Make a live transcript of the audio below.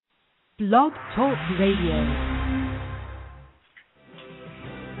Blog Talk Radio.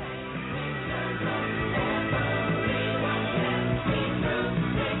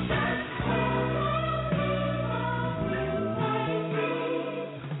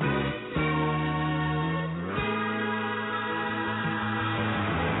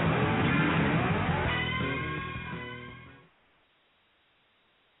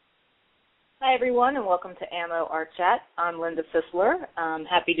 Hi, everyone, and welcome to Ammo Art Chat. I'm Linda Fissler. I'm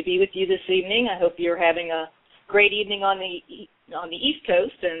happy to be with you this evening. I hope you're having a great evening on the East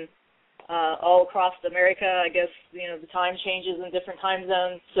Coast and all across America. I guess the time changes in different time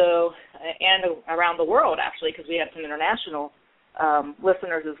zones, and around the world actually, because we have some international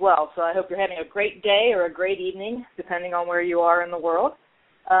listeners as well. So I hope you're having a great day or a great evening, depending on where you are in the world.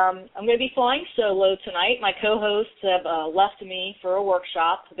 I'm going to be flying solo tonight. My co-hosts have left me for a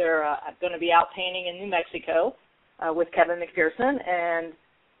workshop. They're going to be out painting in New Mexico with Kevin McPherson, and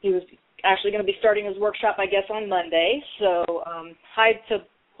he was actually going to be starting his workshop, I guess, on Monday. So hi to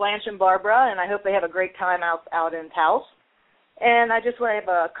Blanche and Barbara, and I hope they have a great time out in Taos. And I just want to have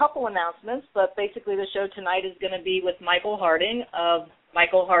a couple announcements, but basically the show tonight is going to be with Michael Harding of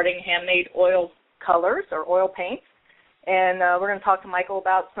Michael Harding Handmade Oil Colors or Oil Paints. And we're going to talk to Michael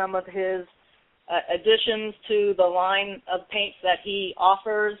about some of his additions to the line of paints that he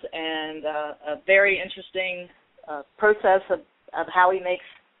offers and a very interesting process of how he makes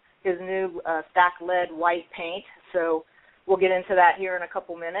his new stack lead white paint. So we'll get into that here in a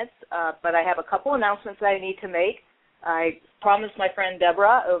couple minutes. But I have a couple announcements that I need to make. I promised my friend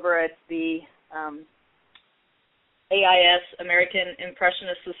Deborah over at the AIS, American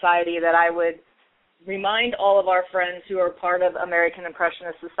Impressionist Society, that I would remind all of our friends who are part of American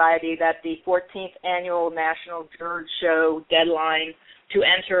Impressionist Society that the 14th Annual National Jurd Show deadline to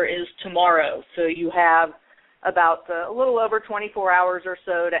enter is tomorrow. So you have about a little over 24 hours or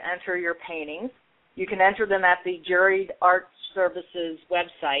so to enter your paintings. You can enter them at the Juried Art Services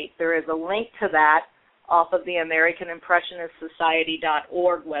website. There is a link to that off of the American Impressionist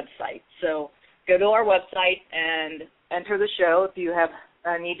Society.org website. So go to our website and enter the show if you have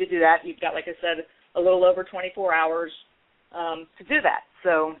need to do that. You've got, like I said, a little over 24 hours to do that.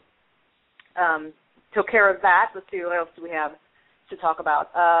 So took care of that. Let's see what else do we have to talk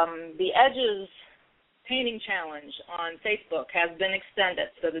about. The Edges Painting Challenge on Facebook has been extended.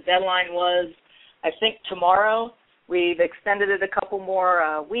 So the deadline was, I think, tomorrow. We've extended it a couple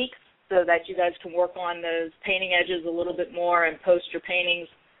more weeks so that you guys can work on those painting edges a little bit more and post your paintings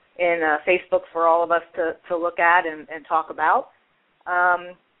in Facebook for all of us to look at and talk about.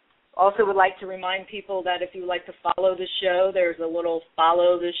 Also would like to remind people that if you would like to follow the show, there's a little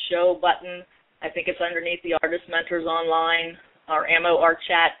follow this show button. I think it's underneath the Artist Mentors Online, our Ammo Art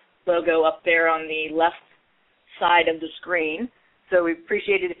Chat logo up there on the left side of the screen. So we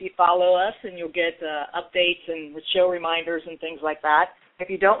appreciate it if you follow us, and you'll get updates and show reminders and things like that. If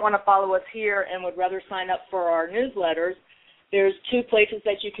you don't want to follow us here and would rather sign up for our newsletters, there's two places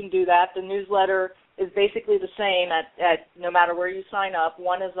that you can do that. The newsletter is basically the same at no matter where you sign up.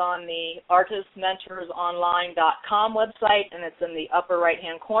 One is on the artistmentorsonline.com website, and it's in the upper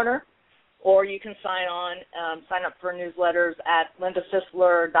right-hand corner. Or you can sign up for newsletters at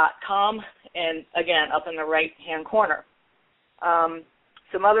lindafissler.com, and again, up in the right-hand corner.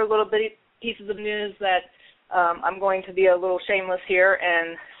 Some other little bitty pieces of news that I'm going to be a little shameless here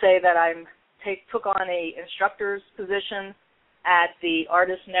and say that I took on a instructor's position at the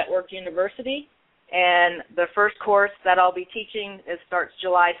Artist Network University. And the first course that I'll be teaching starts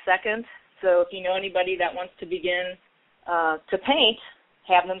July 2nd. So if you know anybody that wants to begin to paint,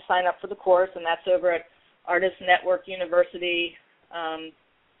 have them sign up for the course, and that's over at Artist Network University. And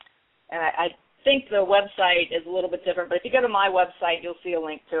I think the website is a little bit different, but if you go to my website, you'll see a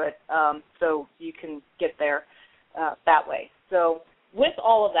link to it, so you can get there that way. So with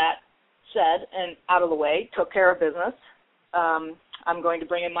all of that said and out of the way, took care of business, I'm going to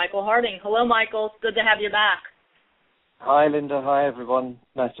bring in Michael Harding. Hello, Michael. It's good to have you back. Hi, Linda. Hi, everyone.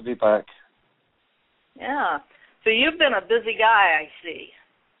 Nice to be back. Yeah. So you've been a busy guy, I see.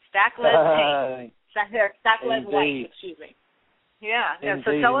 Stack lead paint. Stack lead white, excuse me. Yeah. Indeed,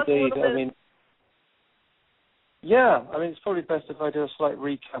 so tell us a little bit. It's probably best if I do a slight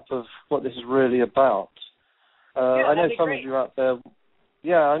recap of what this is really about. I know some of you out there.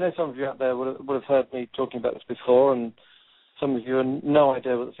 Yeah, I know some of you out there would have heard me talking about this before, and some of you have no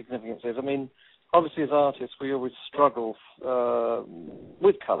idea what the significance is. I mean, obviously as artists, we always struggle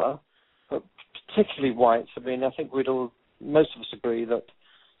with colour, but particularly whites. I mean, I think most of us agree that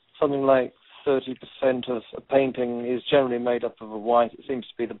something like 30% of a painting is generally made up of a white. It seems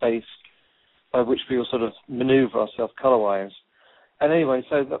to be the base by which we all sort of maneuver ourselves colour-wise. And anyway,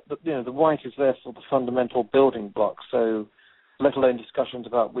 so the white is therefore the fundamental building block. So, let alone discussions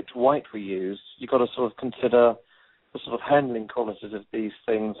about which white we use, you've got to sort of consider the sort of handling qualities of these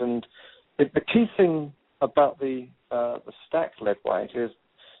things. And the key thing about the stacked lead white is,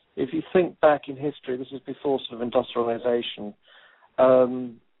 if you think back in history, this is before sort of industrialization,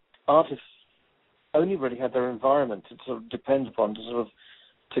 artists only really had their environment to sort of depend upon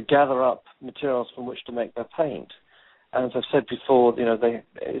to gather up materials from which to make their paint. And as I've said before,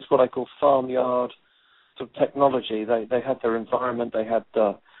 it's what I call farmyard sort of technology. They had their environment, they had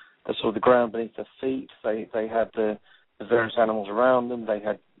the sort of the ground beneath their feet, they had the various animals around them, they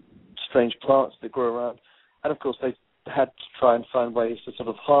had strange plants that grew around, and of course they had to try and find ways to sort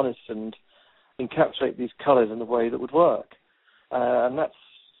of harness and encapsulate these colours in a way that would work. And that's,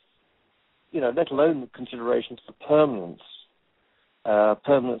 let alone the considerations for permanence.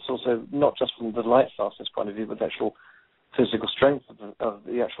 Permanence also not just from the light fastness point of view, but the actual physical strength of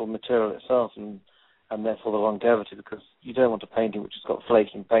the actual material itself, and therefore the longevity, because you don't want a painting which has got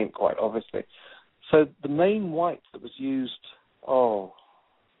flaking paint, quite obviously. So the main white that was used,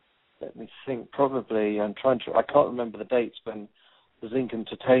 let me think, probably, I can't remember the dates when the zinc and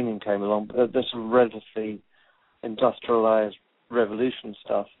titanium came along, but there's some relatively industrialized revolution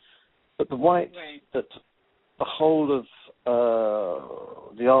stuff. But the white that the whole of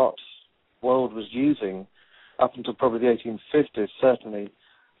the art world was using up until probably the 1850s certainly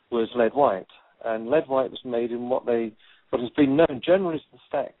was lead white. And lead white was made in what has been known generally as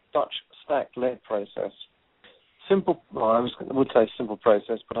the Dutch stacked lead process. Simple, I would say simple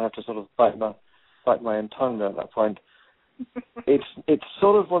process, but I have to sort of bite my own tongue there at that point. It's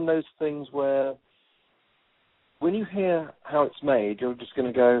sort of one of those things where when you hear how it's made, you're just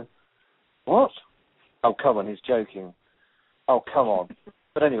going to go, what? Oh, come on, he's joking. Oh, come on.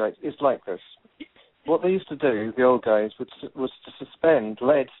 But anyway, it's like this. What they used to do, the old guys, was to suspend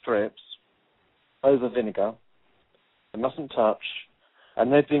lead strips over vinegar. They mustn't touch.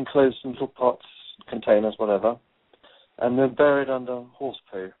 And they'd be enclosed in little pots, containers, whatever. And they're buried under horse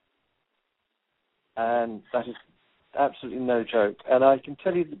poo. And that is absolutely no joke. And I can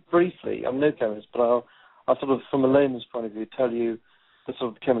tell you briefly, I'm no chemist, but I'll sort of, from a layman's point of view, tell you the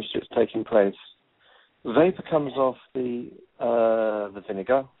sort of chemistry that's taking place. Vapor comes off the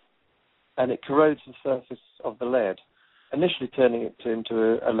vinegar, and it corrodes the surface of the lead, initially turning it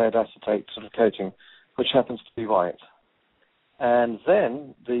into a lead acetate sort of coating, which happens to be white. And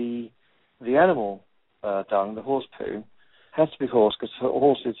then the animal dung, the horse poo, has to be horse, because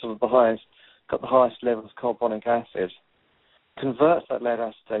horse is sort of got the highest level of carbonic acid, converts that lead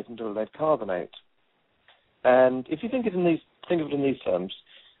acetate into a lead carbonate. And if you think of it in these terms,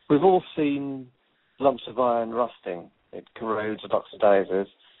 we've all seen lumps of iron rusting. It corrodes, it oxidizes,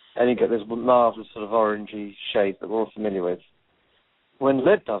 and you get this marvelous sort of orangey shade that we're all familiar with. When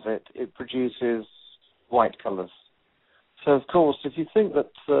lead does it, it produces white colors. So, of course, if you think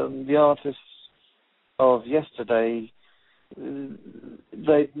that the artists of yesterday,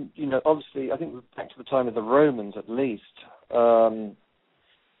 they, obviously, I think back to the time of the Romans at least, and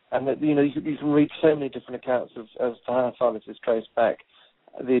that, you can read so many different accounts as to how far this is traced back.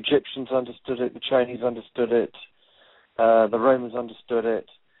 The Egyptians understood it, the Chinese understood it, the Romans understood it.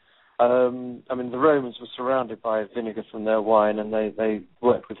 The Romans were surrounded by vinegar from their wine, and they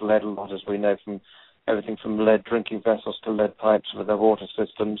worked with lead a lot, as we know, from everything from lead drinking vessels to lead pipes for their water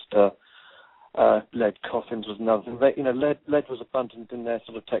systems to lead coffins was another thing. Lead was abundant in their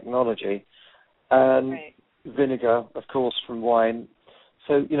sort of technology, and vinegar, of course, from wine.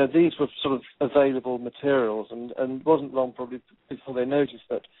 So, these were sort of available materials, and wasn't long probably before they noticed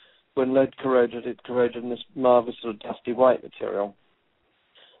that when lead corroded, it corroded in this marvelous sort of dusty white material.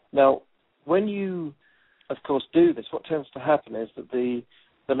 Now, when you, of course, do this, what tends to happen is that the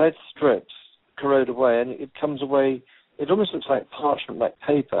lead strips corrode away, and it comes away, it almost looks like parchment, like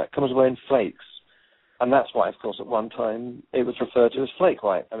paper. It comes away in flakes. And that's why, of course, at one time it was referred to as flake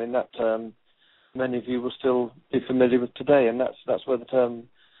white. I mean, that term many of you will still be familiar with today, and that's where the term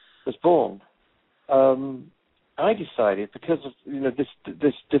was born. I decided, because of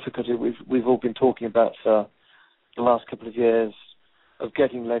this difficulty we've all been talking about for the last couple of years of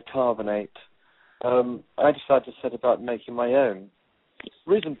getting lead carbonate, I decided to set about making my own.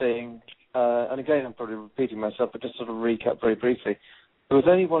 Reason being, and again I'm probably repeating myself, but just sort of recap very briefly, there was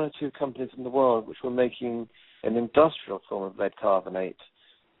only one or two companies in the world which were making an industrial form of lead carbonate,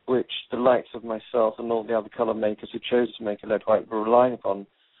 which the likes of myself and all the other colour makers who chose to make a lead white were relying upon.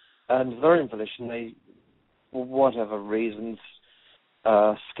 And their volition, they, for whatever reasons,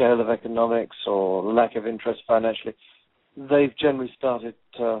 scale of economics or lack of interest financially, they've generally started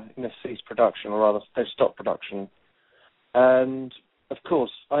to cease production, or rather they've stopped production. And of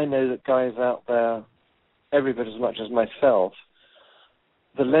course, I know that guys out there, every bit as much as myself,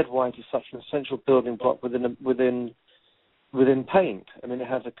 the lead white is such an essential building block within paint. I mean, it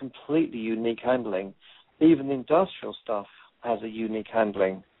has a completely unique handling. Even the industrial stuff has a unique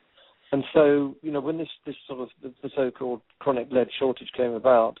handling. And so, when this sort of the so-called chronic lead shortage came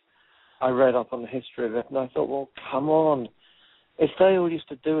about, I read up on the history of it, and I thought, well, come on. If they all used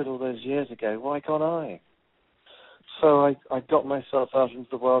to do it all those years ago, why can't I? So I got myself out into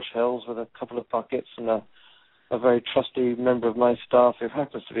the Welsh Hills with a couple of buckets and a very trusty member of my staff who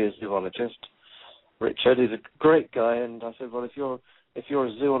happens to be a zoologist, Richard. He's a great guy, and I said, well, if you're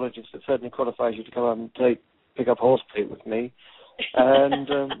a zoologist, it certainly qualifies you to come up and pick up horse poop with me. And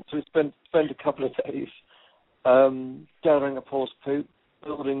so we spent a couple of days gathering up horse poop,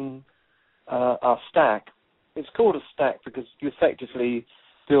 building our stack. It's called a stack because you effectively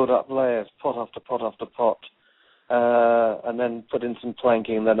build up layers, pot after pot after pot, and then put in some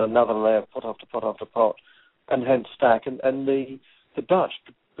planking, and then another layer, pot after pot after pot, and hence stack. And the Dutch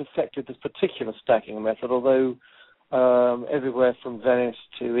perfected this particular stacking method, although everywhere from Venice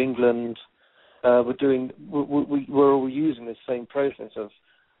to England we're all using this same process of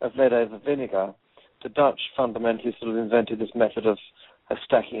lead over vinegar. The Dutch fundamentally sort of invented this method of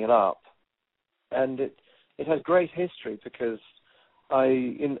stacking it up, and it has great history because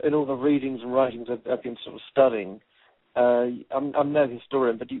in all the readings and writings I've been sort of studying, I'm no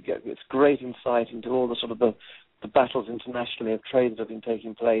historian, but it's great insight into all the sort of the battles internationally of trade that have been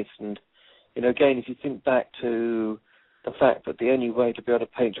taking place. And again, if you think back to the fact that the only way to be able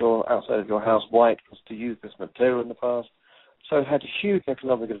to paint your outside of your house white was to use this material in the past, so it had a huge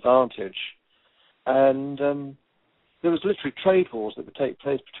economic advantage. And there was literally trade wars that would take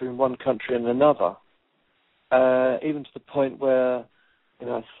place between one country and another, even to the point where,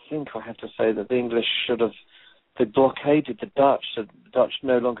 I think I have to say that the English they blockaded the Dutch, so the Dutch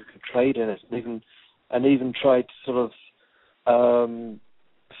no longer could trade in it, and even tried to sort of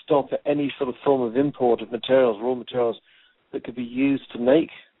stop any sort of form of import of materials, raw materials that could be used to make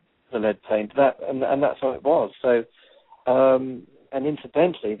the lead paint. And that's how it was. So, and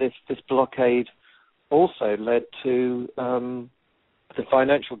incidentally, this blockade also led to the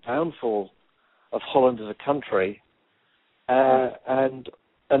financial downfall of Holland as a country, and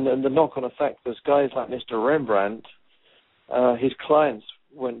the knock-on effect was guys like Mr. Rembrandt, his clients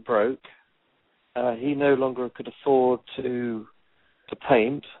went broke. He no longer could afford to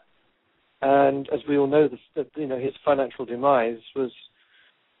paint, and as we all know, his financial demise was,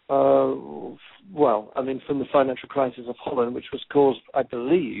 from the financial crisis of Holland, which was caused, I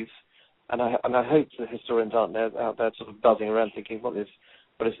believe, and I hope the historians aren't out there sort of buzzing around thinking, what is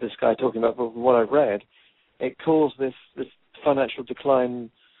this guy talking about? But from what I've read, it caused this financial decline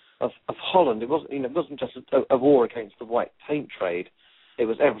of Holland. It wasn't just a war against the white paint trade; it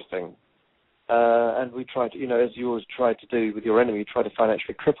was everything. And we tried to, as you always try to do with your enemy, you try to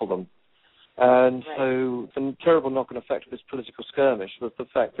financially cripple them. And so the terrible knock-on effect of this political skirmish was the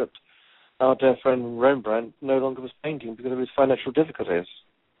fact that our dear friend Rembrandt no longer was painting because of his financial difficulties.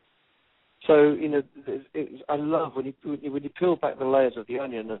 So, I love when you peel back the layers of the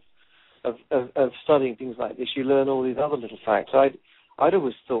onion of studying things like this, you learn all these other little facts. I'd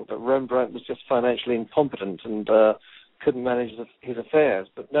always thought that Rembrandt was just financially incompetent and couldn't manage his affairs,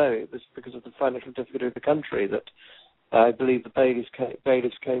 but no, it was because of the financial difficulty of the country that I believe the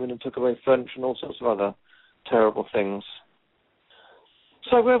bailiffs came in and took away furniture and all sorts of other terrible things.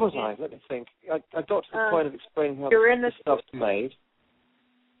 So where was I? Let me think. I got to the point of explaining how this stuff's made.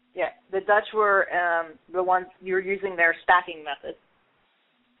 Yeah, the Dutch were the ones you were using their stacking method.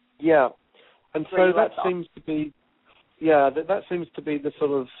 Yeah, and so that seems to be, that seems to be the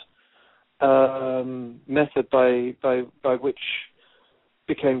sort of method by which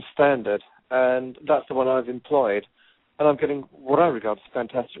became standard, and that's the one I've employed, and I'm getting what I regard as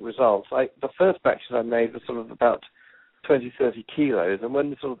fantastic results. The first batches I made were sort of about 20, 30 kilos, and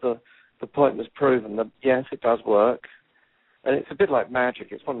when the point was proven that yes, it does work, and it's a bit like magic.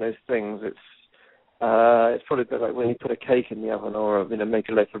 It's one of those things. It's probably a bit like when you put a cake in the oven or make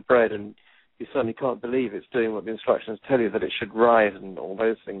a loaf of bread, and you suddenly can't believe it's doing what the instructions tell you that it should rise and all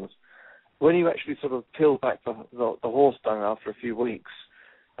those things. When you actually sort of peel back the horse dung after a few weeks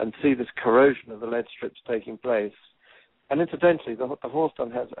and see this corrosion of the lead strips taking place, and incidentally, the horse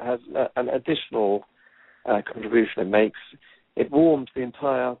dung has an additional contribution it makes. It warms the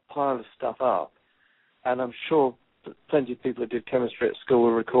entire pile of stuff up, and I'm sure that plenty of people who did chemistry at school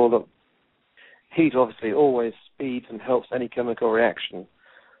will recall that heat obviously always speeds and helps any chemical reaction.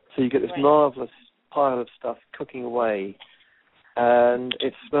 So you get this marvelous pile of stuff cooking away, and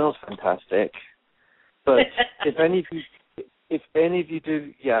it smells fantastic. But if any if any of you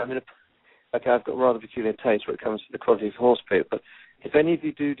do, okay, I've got rather peculiar taste when it comes to the quality of horse poop, but if any of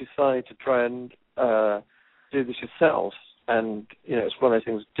you do decide to try and do this yourselves, and it's one of those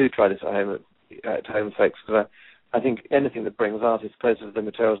things, do try this at home, folks, because I think anything that brings artists closer to the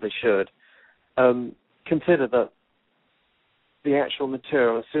materials they should, consider that the actual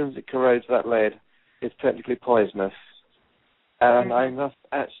material, as soon as it corrodes that lead, is technically poisonous. And I must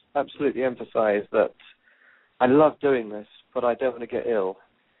absolutely emphasize that I love doing this, but I don't want to get ill.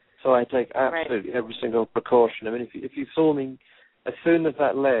 So I take absolutely every single precaution. I mean, if you saw me, as soon as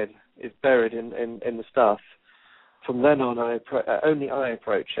that lead is buried in the stuff, from then on only I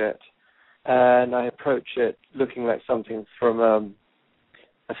approach it, and I approach it looking like something from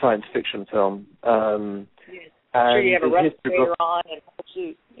a science fiction film. Sure, you have a respirator on and a whole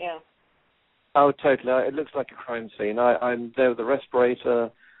suit. Yeah. Oh, totally. It looks like a crime scene. I'm there with a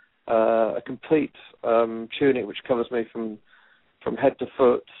respirator, a complete tunic which covers me from head to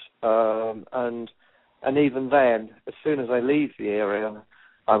foot, and even then, as soon as I leave the area,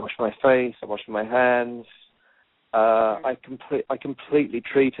 I wash my face, I wash my hands. I completely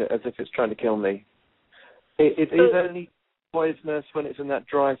treat it as if it's trying to kill me. It is only poisonous when it's in that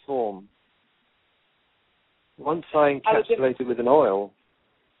dry form. Once I encapsulate it with an oil.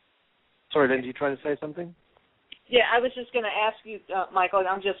 Sorry, Linda, you trying to say something? Yeah, I was just going to ask you, Michael.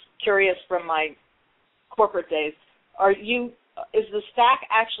 I'm just curious from my corporate days. Is the stack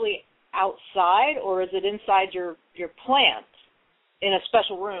actually outside, or is it inside your plant in a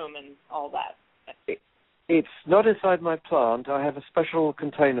special room and all that? It's not inside my plant. I have a special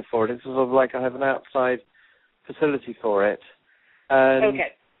container for it. It's sort of like I have an outside facility for it. And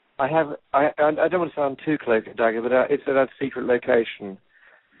okay. I don't want to sound too cloak and dagger, but it's at a secret location,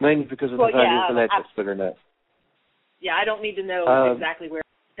 mainly because of the value of the lead that's within it. Yeah, I don't need to know exactly where,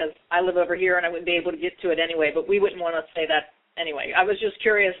 because I live over here and I wouldn't be able to get to it anyway, but we wouldn't want to say that anyway. I was just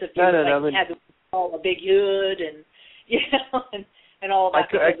curious if you had to call a big hood and, and all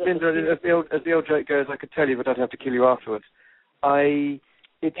that. As the old joke goes, I could tell you, but I'd have to kill you afterwards.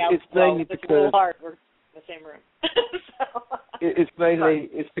 It's mainly because... It's a little hard. We're in the same room.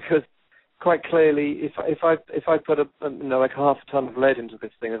 It's because, quite clearly, if I put like half a ton of lead into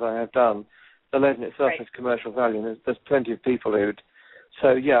this thing, as I have done, the lead in itself has commercial value, and there's plenty of people who'd.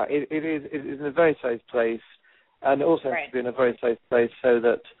 So yeah, it is in a very safe place, and it also has to be in a very safe place so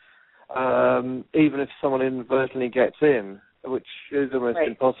that even if someone inadvertently gets in, which is almost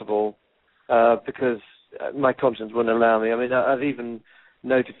impossible, because my conscience wouldn't allow me. I mean, I've even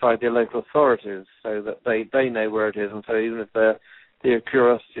notified the local authorities so that they know where it is, and so even if their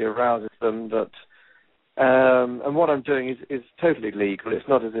curiosity arouses them, that and what I'm doing is totally legal. It's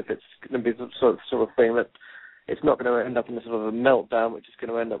not as if it's going to be the sort of thing that it's not going to end up in a sort of a meltdown, which is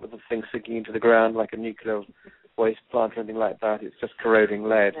going to end up with the thing sinking into the ground like a nuclear waste plant or anything like that. It's just corroding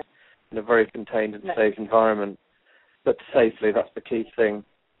lead in a very contained and safe environment, but safely. That's the key thing.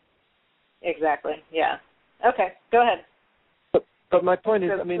 Exactly. Yeah. Okay. Go ahead. But my point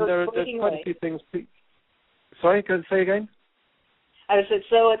is, I mean, there's quite a few things. Sorry, can I say again? I said,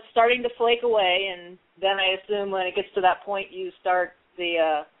 so it's starting to flake away, and then I assume when it gets to that point, you start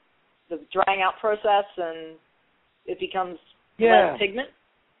the drying out process, and it becomes less pigment.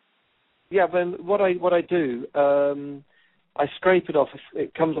 Yeah, but what I do, I scrape it off.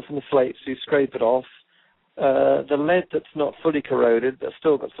 It comes off in the slate, so you scrape it off. The lead that's not fully corroded, that's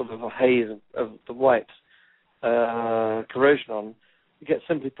still got sort of a haze of the white corrosion on, it gets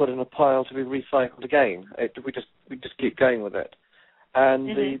simply put in a pile to be recycled again. We just keep going with it. And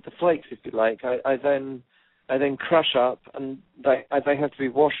the flakes, if you like, I then crush up, and they have to be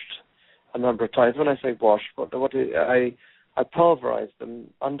washed a number of times. When I say wash, I pulverize them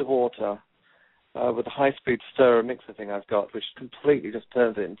underwater with a high-speed stirrer mixer thing I've got, which completely just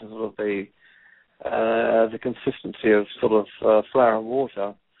turns it into sort of the consistency of sort of flour and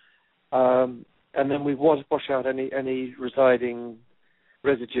water. And then we wash out any residing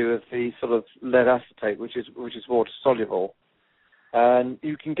residue of the sort of lead acetate, which is water soluble. And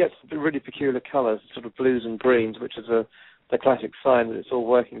you can get some really peculiar colours, sort of blues and greens, which is the classic sign that it's all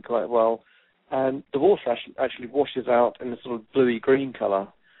working quite well. And the water actually washes out in a sort of bluey green colour.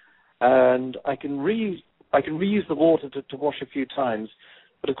 And I can reuse the water to wash a few times,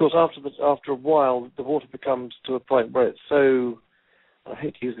 but of course after a while the water becomes to a point where it's so, I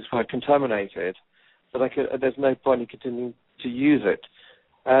hate to use this word, contaminated, that there's no point in continuing to use it.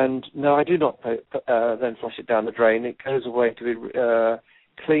 And no, I do not then flush it down the drain. It goes away to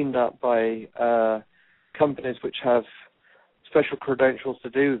be cleaned up by companies which have special credentials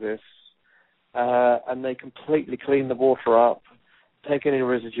to do this, and they completely clean the water up, take any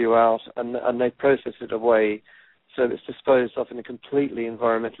residue out, and they process it away so that it's disposed of in a completely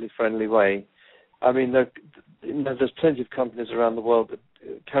environmentally friendly way. I mean, there's plenty of companies around the world that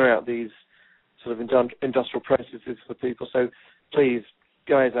carry out these sort of industrial processes for people. So please,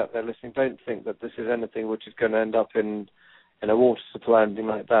 guys out there listening, don't think that this is anything which is going to end up in a water supply or anything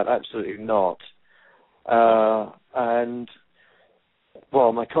like that. Absolutely not. And,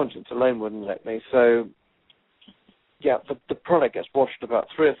 well, my conscience alone wouldn't let me. So, yeah, the product gets washed about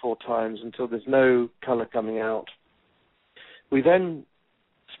 3 or 4 times until there's no colour coming out. We then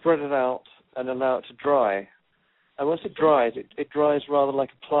spread it out and allow it to dry. And once it dries, it dries rather like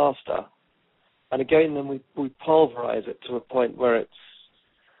a plaster. And again, then we pulverize it to a point where it's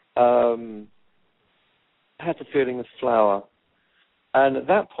has a feeling of flour. And at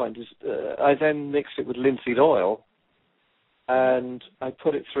that point, I then mix it with linseed oil, and I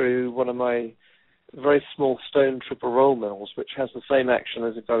put it through one of my very small stone triple roll mills, which has the same action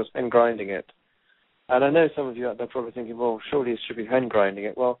as if I was hand grinding it. And I know some of you out there are probably thinking, well, surely it should be hand grinding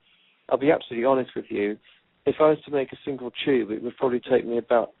it. Well, I'll be absolutely honest with you. If I was to make a single tube, it would probably take me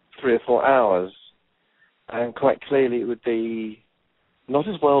about 3 or 4 hours. And quite clearly it would be not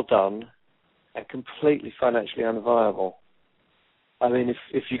as well done and completely financially unviable. I mean,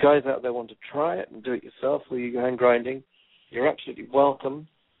 if you guys out there want to try it and do it yourself with your hand grinding, you're absolutely welcome.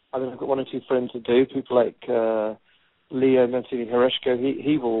 I mean, I've got 1 or 2 friends who do, people like Leo Mancini-Hereshko.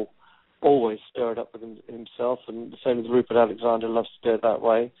 He will always stir it up with himself, and the same as Rupert Alexander loves to do it that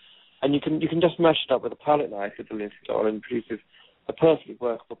way. And you can just mash it up with a palette knife with the linseed oil and produce a perfectly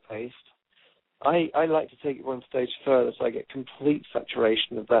workable paste. I like to take it one stage further so I get complete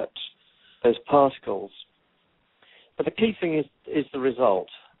saturation of those particles. But the key thing is the result.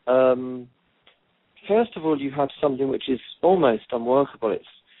 First of all, you have something which is almost unworkable.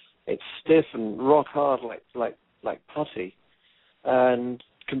 It's stiff and rock hard like putty, and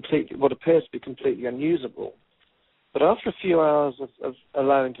completely what appears to be completely unusable. But after a few hours of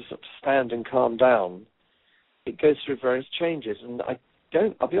allowing to sort of stand and calm down, it goes through various changes. And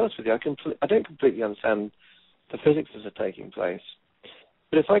I'll be honest with you, I don't completely understand the physics that are taking place.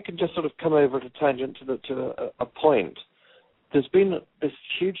 But if I could just sort of come over at a tangent to a point, there's been this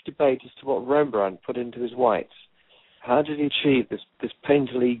huge debate as to what Rembrandt put into his whites. How did he achieve this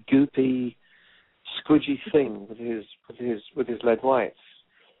painterly, goopy, squidgy thing with his lead whites?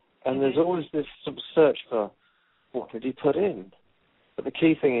 And there's always this sort of search for what did he put in. But the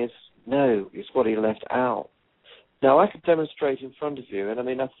key thing is, no, it's what he left out. Now, I could demonstrate in front of you, and I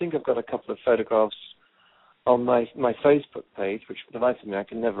mean, I think I've got a couple of photographs on my Facebook page, which for the life of me, I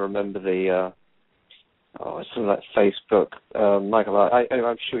can never remember it's something like Facebook. Michael,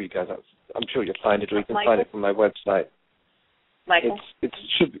 I'm sure you guys, I'm sure you'll find it, or you can find it from my website. Michael? It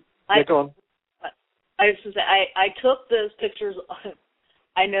should be. Yeah, go on. I took those pictures.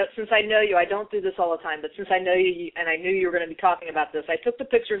 I know, since I know you, I don't do this all the time, but since I know you, and I knew you were going to be talking about this, I took the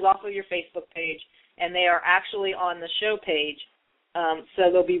pictures off of your Facebook page, and they are actually on the show page,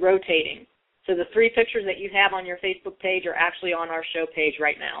 so they'll be rotating. So the 3 pictures that you have on your Facebook page are actually on our show page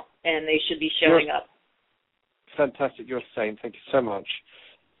right now, and they should be showing up. Fantastic. You're saying. Thank you so much.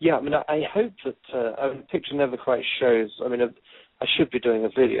 Yeah, I mean, I hope that the picture never quite shows. I mean, I should be doing a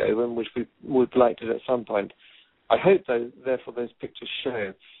video, which we would like to do at some point. I hope, therefore, those pictures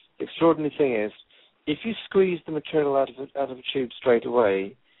show. The extraordinary thing is, if you squeeze the material out of a tube straight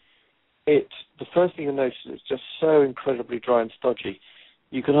away, the first thing you'll notice is it's just so incredibly dry and stodgy.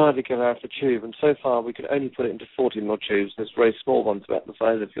 You can hardly get it out of the tube, and so far we could only put it into 40mm tubes. There's very small ones about the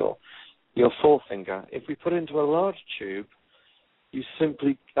size of your forefinger. If we put it into a large tube, you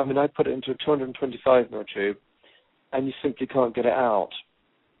simply, I mean, I put it into a 225mm tube, and you simply can't get it out.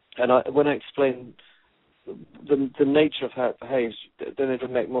 And when I explain the nature of how it behaves, then it'll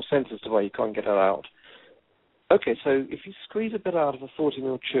make more sense as to why you can't get it out. Okay, so if you squeeze a bit out of a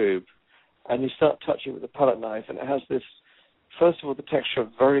 40mm tube, and you start touching it with a palette knife, and it has this, first of all, the texture of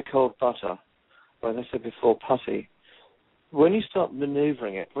very cold butter, or as I said before, putty. When you start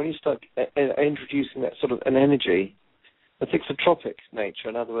maneuvering it, when you start introducing that sort of an energy, a thixotropic nature,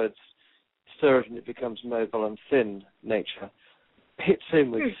 in other words, stir it and it becomes mobile and thin nature, hits in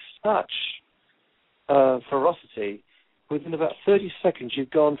with such ferocity, within about 30 seconds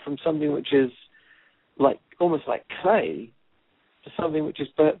you've gone from something which is almost like clay to something which is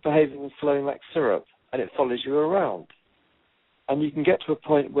behaving and flowing like syrup, and it follows you around. And you can get to a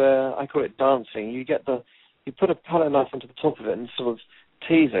point where, I call it dancing, you put a palette knife onto the top of it and sort of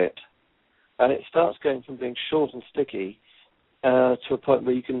tease it, and it starts going from being short and sticky to a point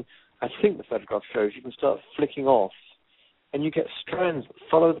where you can, I think the photograph shows, you can start flicking off, and you get strands that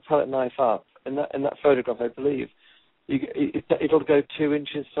follow the palette knife up. In that photograph, I believe, it'll go 2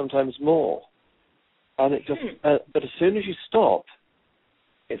 inches, sometimes more. and it just. But as soon as you stop,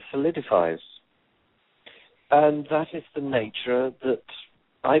 it solidifies, and that is the nature that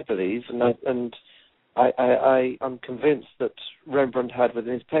I believe, and I'm convinced that Rembrandt had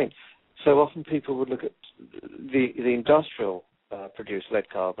within his paint. So often people would look at the industrial produced lead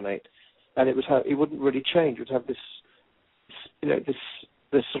carbonate, and it wouldn't really change. It would have this,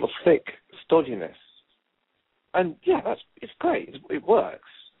 this sort of thick stodginess, and it's great. It works.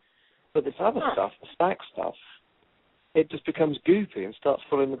 But this other stuff, the stack stuff, it just becomes goopy and starts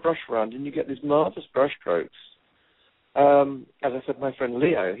following the brush around, and you get these marvelous brush strokes. As I said, my friend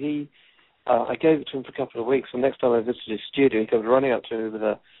Leo, I gave it to him for a couple of weeks, and next time I visited his studio, he comes running up to me with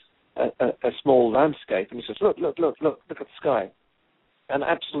a small landscape, and he says, look at the sky. And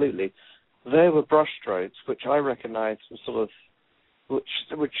absolutely, there were brush strokes which I recognised as sort of, which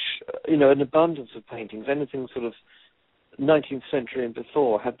an abundance of paintings, anything sort of 19th century and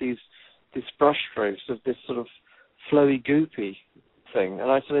before, had these brush strokes of this sort of flowy, goopy thing.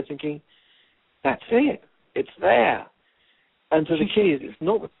 And I started thinking, that's it. It's there. And so the key is, it's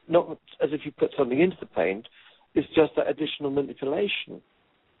not as if you put something into the paint. It's just that additional manipulation,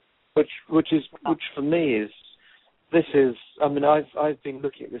 which for me is. This is. I mean, I've been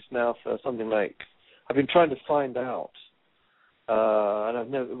looking at this now for something like. I've been trying to find out,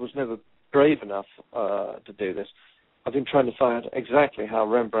 and was never brave enough to do this. I've been trying to find out exactly how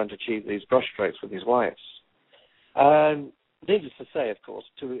Rembrandt achieved these brushstrokes with his whites. And needless to say, of course,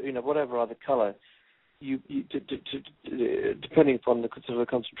 to whatever other colour. Depending upon the sort of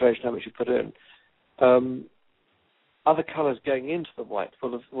concentration, how much you put in, other colours going into the white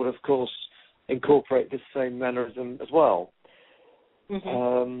will of course incorporate this same mannerism as well.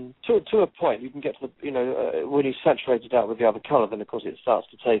 Mm-hmm. To a point, you can get to the when you saturate it out with the other colour, then of course it starts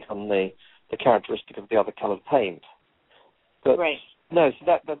to take on the characteristic of the other coloured paint. But right. No, so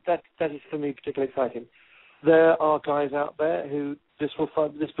that is for me particularly exciting. There are guys out there who this will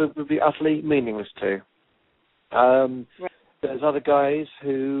be utterly meaningless to. Right. There's other guys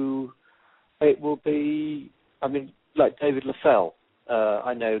who it will be. I mean, like David Lafell,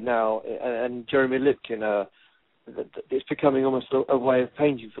 I know now, and Jeremy Lipkin. It's becoming almost a way of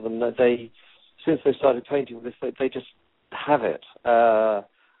painting for them. That since they started painting with this, they just have it. I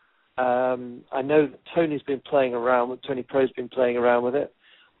know that Tony Pro's been playing around with it.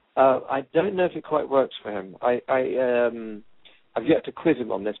 I don't know if it quite works for him. I've yet to quiz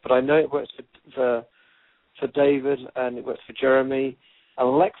him on this, but I know it works for David and it works for Jeremy.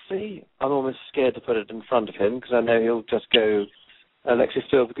 Alexei, I'm almost scared to put it in front of him because I know he'll just go Alexei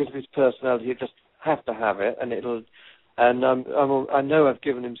Still, because of his personality. He'll just have to have it, and it'll. And I know I've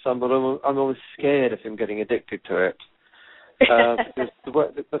given him some, but I'm almost scared of him getting addicted to it. Because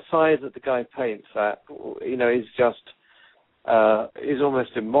the size that the guy paints at, is just is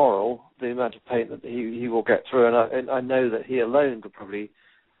almost immoral. The amount of paint that he will get through, and I know that he alone could probably,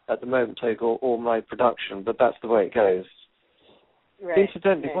 at the moment, take all my production. But that's the way it goes. Right.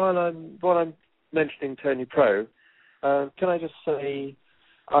 Incidentally, while I'm mentioning Tony Pro, can I just say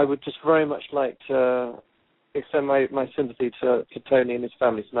I would just very much like to extend my sympathy to Tony and his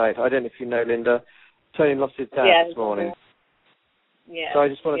family tonight. I don't know if you know, Linda. Tony lost his dad this morning. Yeah. So I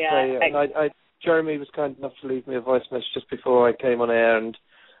just want to say, Jeremy was kind enough to leave me a voice message just before I came on air, and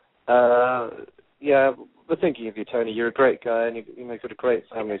we're thinking of you, Tony. You're a great guy, and you've got a great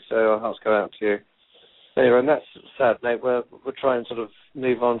family, so our hearts go out to you. Anyway, and that's sad, mate. We're trying to sort of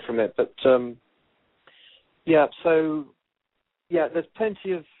move on from it, but there's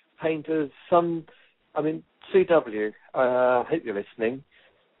plenty of painters. Some, I mean, CW. I hope you're listening.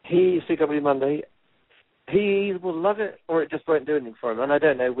 CW Monday. He will love it, or it just won't do anything for him, and I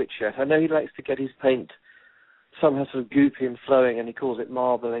don't know which yet. I know he likes to get his paint somehow sort of goopy and flowing, and he calls it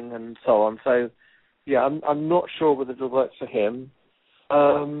marbling and so on. So, yeah, I'm not sure whether it'll work for him.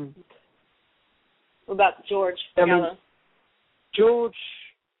 What about George? George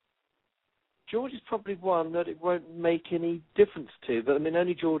is probably one that it won't make any difference to, but, I mean,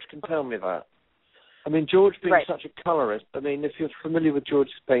 only George can tell me that. I mean, George being such a colorist, I mean, if you're familiar with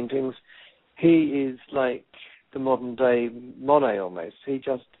George's paintings, he is like the modern-day Monet almost. He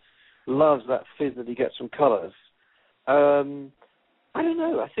just loves that fizz that he gets from colours. I don't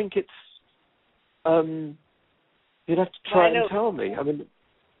know. I think it's... you'd have to try and tell me. I mean...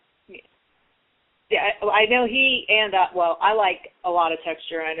 Yeah, I know he and, I like a lot of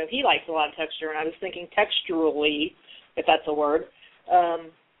texture, and I know he likes a lot of texture, and I was thinking texturally, if that's a word,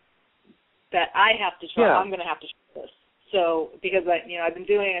 that I have to try. Yeah. I'm going to have to try this. So, because I've been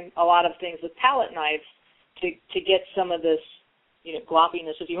doing a lot of things with palette knives to get some of this,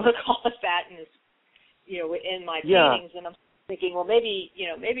 gloppiness, if you want to call it that, and in my paintings, and I'm thinking, well, maybe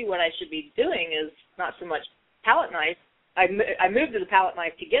what I should be doing is not so much palette knife. I moved to the palette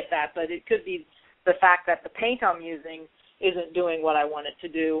knife to get that, but it could be the fact that the paint I'm using isn't doing what I want it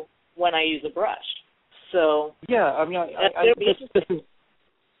to do when I use a brush. So yeah, I mean,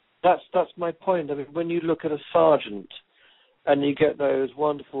 that's my point. I mean, when you look at a Sargent and you get those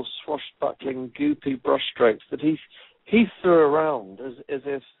wonderful swashbuckling, goopy brush strokes that he threw around as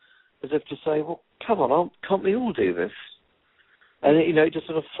if to say, well, come on, can't we all do this? And it just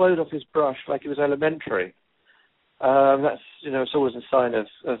sort of flowed off his brush like it was elementary. That's it's always a sign of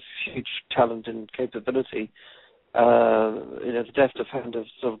huge talent and capability. The deft of hand of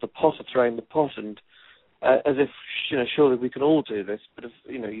sort of the potter throwing the pot, and as if surely we can all do this, but if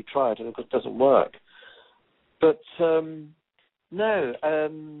you try it and it doesn't work. But no,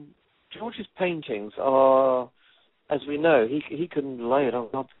 George's paintings are, as we know, he can lay it on.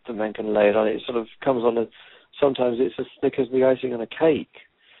 Not the man can lay it on. It sort of comes on. Sometimes it's as thick as the icing on a cake,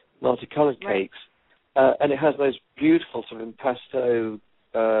 multicolored cakes, and it has those beautiful sort of impasto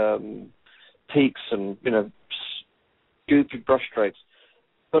peaks and goopy brush strokes.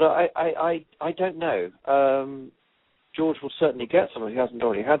 But I don't know. George will certainly get some if he hasn't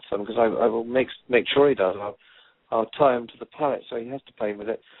already had some, because I will make sure he does. I'll tie him to the palette so he has to play with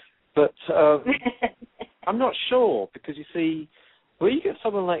it. But I'm not sure, because you see, when you get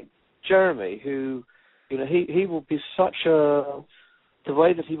someone like Jeremy, who he will be such the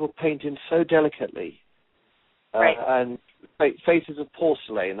way that he will paint in so delicately, and faces of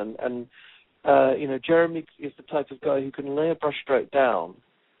porcelain, and Jeremy is the type of guy who can lay a brushstroke down,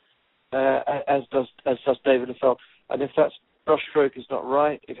 as does David Leffel, and if that brushstroke is not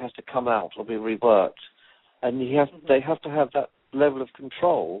right, it has to come out or be reworked, and they have to have that level of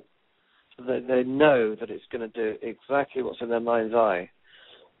control so that they know that it's going to do exactly what's in their mind's eye.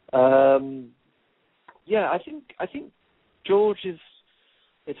 I think George is.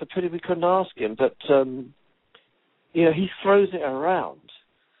 It's a pity we couldn't ask him, but he throws it around.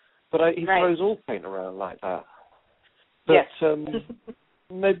 But he throws all paint around like that. But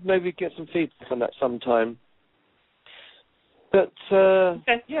maybe get some feedback on that sometime. But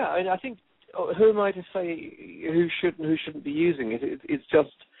I think who am I to say who should and who shouldn't be using it? It's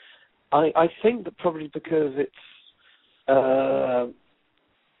just I think that probably because it's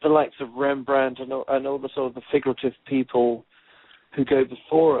the likes of Rembrandt and all the sort of the figurative people who go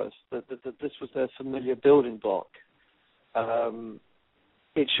before us, that this was their familiar building block.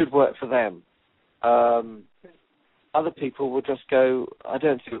 It should work for them. Other people will just go, I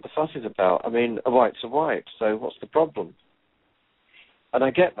don't see what the fuss is about. I mean, a white's a white, so what's the problem? And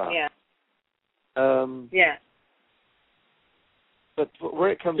I get that. Yeah. But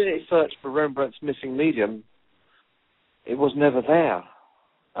where it comes to the search for Rembrandt's missing medium, it was never there,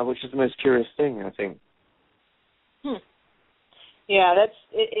 which is the most curious thing, I think. Yeah,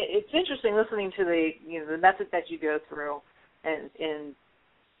 it's interesting listening to the method that you go through, and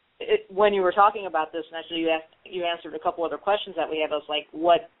when you were talking about this, and actually you answered a couple other questions that we have. I was like,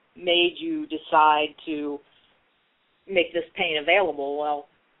 what made you decide to make this paint available? Well,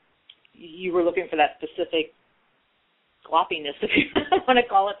 you were looking for that specific sloppiness, if you want to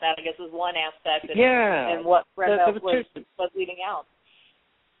call it that, I guess is one aspect, and what Rembrandt was leading out.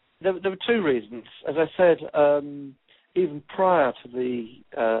 There were two reasons. As I said, even prior to the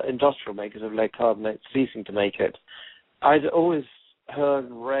industrial makers of lead carbonate ceasing to make it, I'd always heard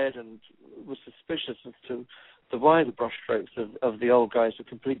and read and was suspicious as to why the brushstrokes of the old guys were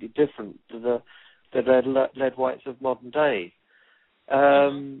completely different to the lead whites of modern day.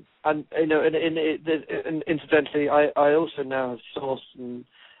 And incidentally, I also now have sourced an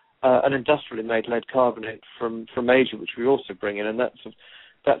industrially made lead carbonate from Asia, which we also bring in, and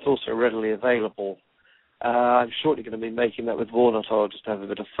that's also readily available. I'm shortly going to be making that with walnut oil just to have a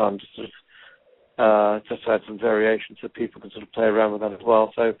bit of fun, just sort of just to add some variation so people can sort of play around with that as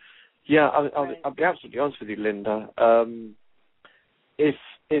well. So, yeah, I'll be absolutely honest with you, Linda. If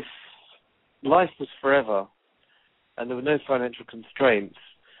life was forever and there were no financial constraints,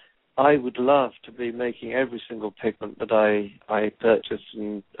 I would love to be making every single pigment that I purchase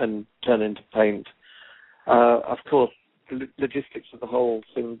and turn into paint. Of course, the logistics of the whole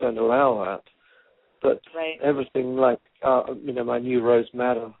thing don't allow that. But everything like, my new Rose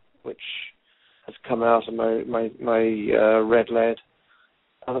Madder, which has come out, and my red lead,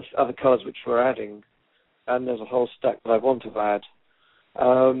 other colours which we're adding, and there's a whole stack that I want to add.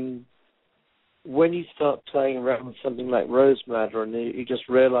 When you start playing around with something like Rose Madder, and you just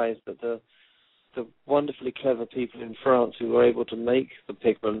realise that the wonderfully clever people in France who were able to make the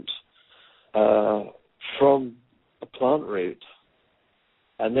pigment from a plant root,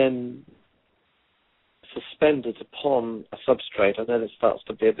 and then suspended upon a substrate. I know this starts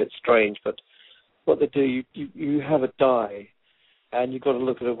to be a bit strange, but what they do, you have a dye, and you've got to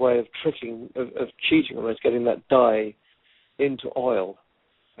look at a way of cheating almost, getting that dye into oil.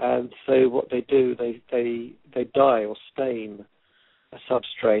 And so what they do, they dye or stain a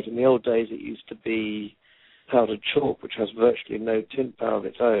substrate. In the old days, it used to be powdered chalk, which has virtually no tint power of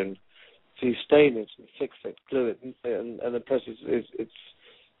its own. So you stain it and fix it, glue it, and the process it's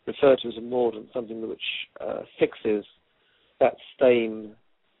referred to as a mordant, something which fixes that stain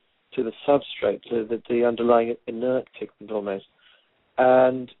to the substrate, to the underlying inert pigment almost,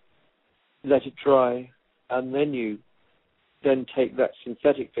 and let it dry, and then you take that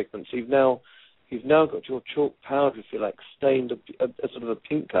synthetic pigment. So you've now got your chalk powder, if you like, stained a sort of a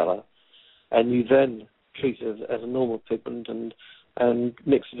pink colour, and you then treat it as a normal pigment and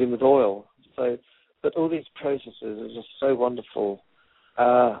mix it in with oil. So, but all these processes are just so wonderful.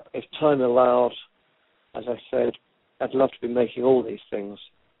 If time allowed, as I said, I'd love to be making all these things.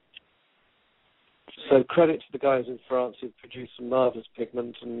 So credit to the guys in France who've produced some marvellous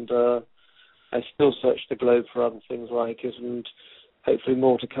pigment, and I still search the globe for other things like it, and hopefully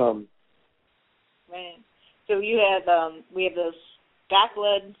more to come. Right. So we have this stack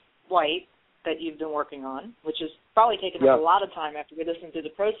lead white that you've been working on, which has probably taken up a lot of time after we listened to the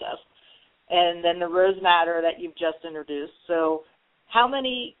process, and then the rose madder that you've just introduced. So how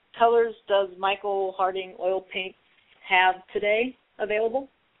many colors does Michael Harding Oil Paints have today available?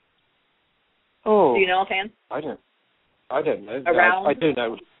 Oh, do you know, offhand? I don't know. Around? I do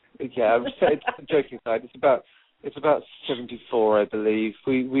know. Yeah, it's joking aside. It's about 74, I believe.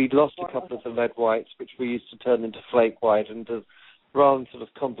 We lost a couple of the lead whites, which we used to turn into flake white, and rather than sort of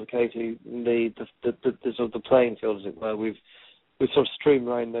complicating the sort of the playing field, as it were, we've sort of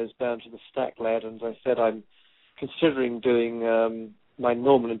streamlined those down to the stack lead. And as I said, I'm considering doing my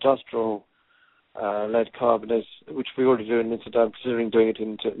normal industrial lead carbonate, which we already do in Linseed. I'm considering doing it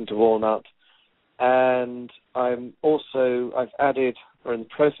into walnut. And I've added, or in the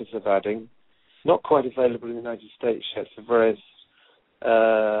process of adding, not quite available in the United States yet for various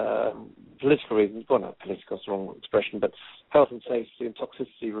political reasons. Well, not political, that's the wrong expression, but health and safety and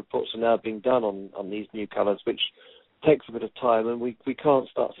toxicity reports are now being done on these new colours, which takes a bit of time, and we can't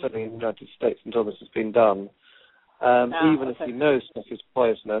start selling in the United States until this has been done. Even if we know stuff is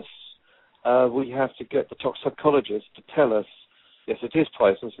poisonous, we have to get the toxicologist to tell us, yes, it is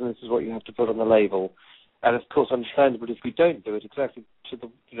poisonous, and this is what you have to put on the label. And of course, understandably, if we don't do it exactly to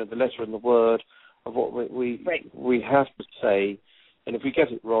the letter and the word of what we have to say, and if we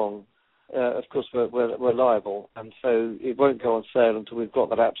get it wrong, of course we're liable, and so it won't go on sale until we've got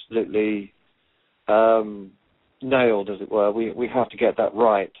that absolutely nailed, as it were. We have to get that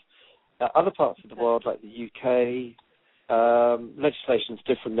right. Other parts of the world, like the UK, legislation's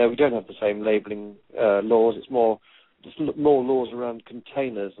different there. We don't have the same labelling laws. It's more laws around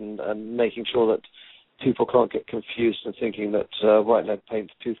containers and making sure that people can't get confused and thinking that white lead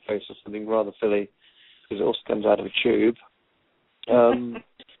paint's toothpaste or something rather silly, because it also comes out of a tube.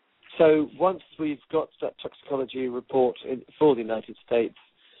 So once we've got that toxicology report for the United States,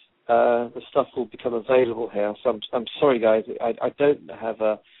 the stuff will become available here. So I'm sorry, guys, I don't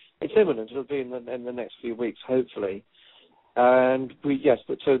have it's imminent. It'll be in the next few weeks, hopefully. And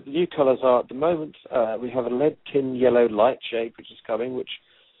so the new colours are, at the moment, we have a lead tin yellow light shade, which is coming, which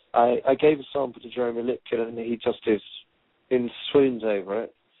I gave a sample to Jeremy Lipkin, and he just is in swoons over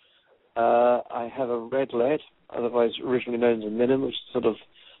it. I have a red lead, otherwise originally known as a minim, which sort of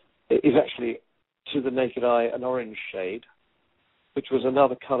is actually, to the naked eye, an orange shade, which was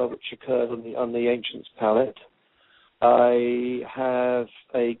another colour which occurred on the Ancients palette. I have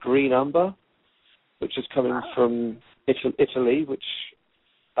a green umber, which is coming from Italy, which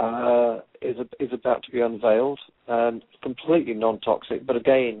is about to be unveiled, and completely non-toxic, but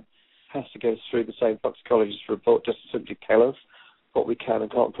again has to go through the same toxicologist report just to simply tell us what we can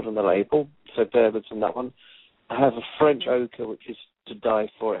and can't put on the label. So bear with us on that one. I have a French ochre, which is to die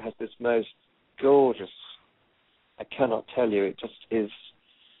for. It has this most gorgeous, I cannot tell you, it just is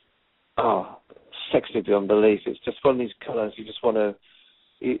sexy beyond belief. It's just one of these colours you just want to,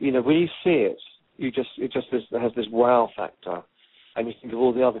 when you see it, it has this wow factor, and you think of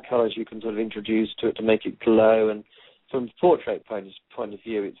all the other colours you can sort of introduce to it to make it glow. And from the portrait point of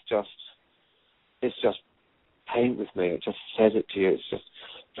view, it's just paint with me. It just says it to you. It's just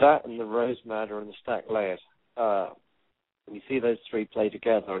that and the rose madder and the stack lead. You see those three play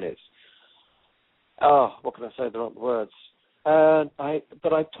together, and it's what can I say? There aren't words.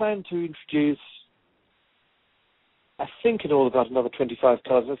 But I plan to introduce, I think in all about another 25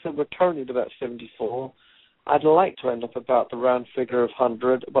 colours. I think we're currently at about 74. I'd like to end up about the round figure of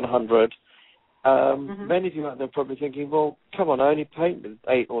 100, Many of you out there are probably thinking, well, come on, I only paint with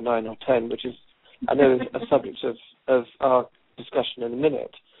 8 or 9 or 10, which is, I know, a subject of our discussion in a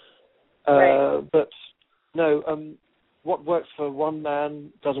minute. Right. But no, what works for one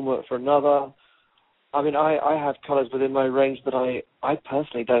man doesn't work for another. I mean, I have colours within my range that I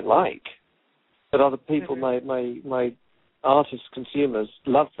personally don't like, but other people, my artists, consumers,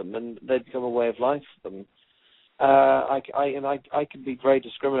 love them, and they become a way of life for them. I can be very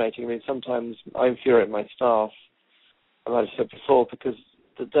discriminating. I mean, sometimes I infuriate my staff, I might have said before, because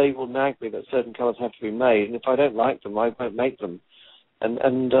they will nag me that certain colours have to be made, and if I don't like them, I won't make them.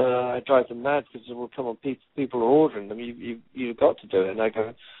 And I drive them mad because, well, come on, people are ordering them. You've got to do it. And I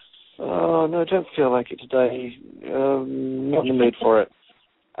go, oh, no, I don't feel like it today. Not in the mood for it.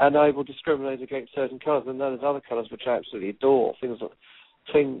 And I will discriminate against certain colours. And then there's other colours which I absolutely adore. Things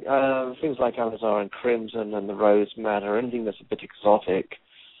like alizarin crimson and the rose madder, anything that's a bit exotic.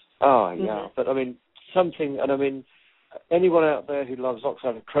 Oh, yeah. But, I mean, anyone out there who loves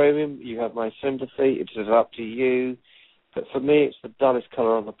oxide of chromium, you have my sympathy. It is up to you. But for me, it's the dullest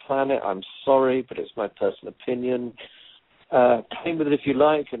colour on the planet. I'm sorry, but it's my personal opinion. Play with it if you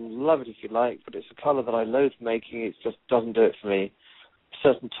like and love it if you like, but it's a colour that I loathe making. It just doesn't do it for me.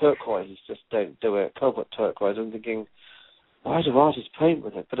 Certain turquoises just don't do it. Cobalt turquoise, I'm thinking, why do artists paint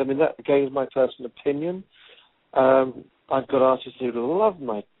with it? But I mean, that again is my personal opinion. I've got artists who love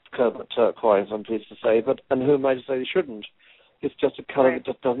my cobalt turquoise, I'm pleased to say, and who am I to say they shouldn't? It's just a colour that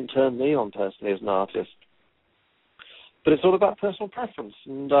just doesn't turn me on personally as an artist. But it's all about personal preference,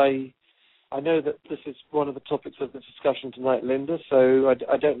 and I know that this is one of the topics of the discussion tonight, Linda, so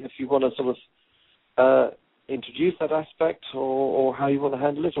I don't know if you want to sort of introduce that aspect or how you want to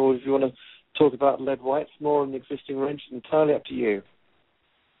handle it, or if you want to talk about lead whites more in the existing range. It's entirely up to you.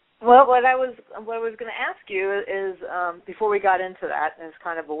 Well, what I was going to ask you is, before we got into that, as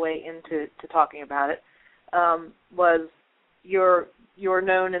kind of a way into talking about it, was you're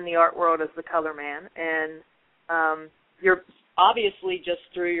known in the art world as the Color Man, and you're obviously, just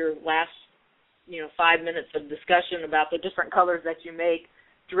through your last 5 minutes of discussion about the different colors that you make,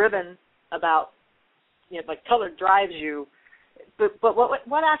 driven about, like color drives you. But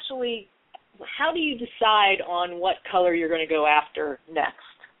what actually, how do you decide on what color you're going to go after next?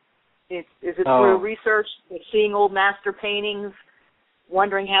 Is it through research, like seeing old master paintings,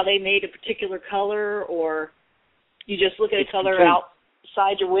 wondering how they made a particular color, or you just look at a color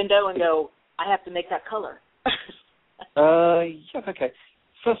outside your window and go, I have to make that color? Yeah, okay.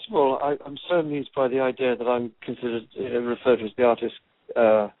 First of all, I'm so amused by the idea that I'm considered, referred to as the artist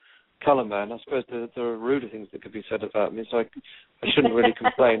colour man. I suppose there are ruder things that could be said about me, so I shouldn't really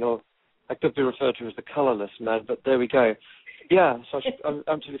complain. Or I could be referred to as the colourless man, but there we go. Yeah, so I'm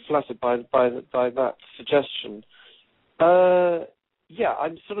absolutely flattered by that suggestion. Yeah,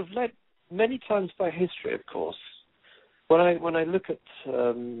 I'm sort of led many times by history, of course. When I look at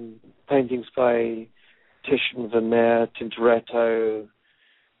paintings by Titian, Vermeer, Tintoretto,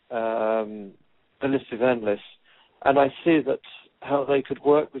 the list is endless, and I see that how they could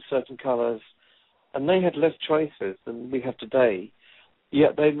work with certain colours, and they had less choices than we have today,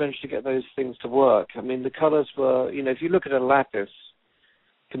 yet they managed to get those things to work. I mean, the colours were, if you look at a lapis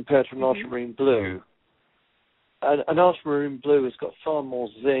compared to an ultramarine blue, an ultramarine blue has got far more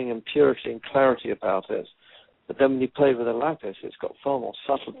zing and purity and clarity about it, but then when you play with a lapis, it's got far more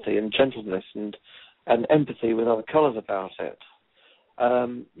subtlety and gentleness and empathy with other colours about it.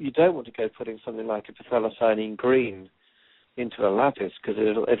 You don't want to go putting something like a phthalocyanine green into a lapis because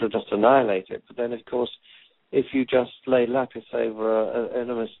it'll just annihilate it. But then, of course, if you just lay lapis over an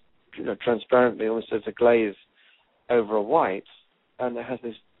almost transparently, almost as a glaze over a white, and it has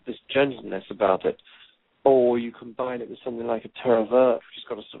this gentleness about it, or you combine it with something like a terre verte, which has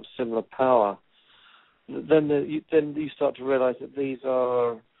got a sort of similar power, then you start to realise that these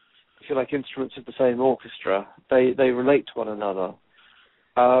are, if you like, instruments of the same orchestra. They relate to one another.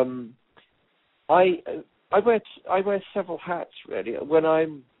 I wear several hats really. When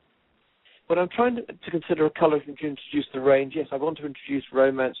I'm trying to consider a colour to introduce the range, yes, I want to introduce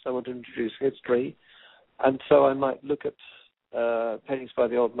romance, I want to introduce history, and so I might look at paintings by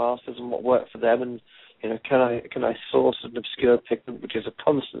the old masters and what worked for them, and can I source an obscure pigment, which is a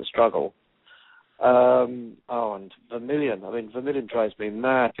constant struggle. And vermilion. I mean, vermilion drives me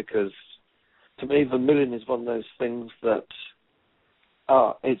mad because, to me, vermilion is one of those things that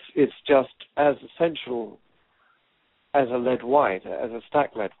it's just as essential as a lead white, as a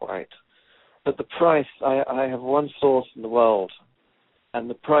stacked lead white. But the price, I have one source in the world, and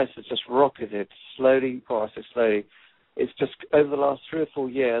the price has just rocketed slowly. Well, I say slowly. It's just over the last 3 or 4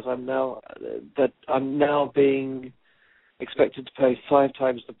 years, I'm now being expected to pay 5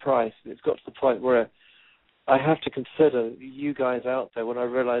 times the price. And it's got to the point where I have to consider you guys out there when I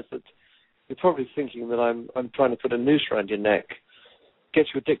realize that you're probably thinking that I'm trying to put a noose around your neck, get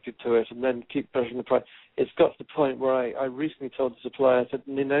you addicted to it, and then keep pushing the price. It's got to the point where I recently told the supplier, I said,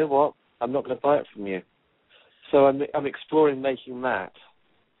 you know what, I'm not going to buy it from you. So I'm exploring making that.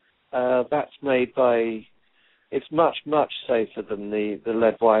 That's made by, it's much, much safer than the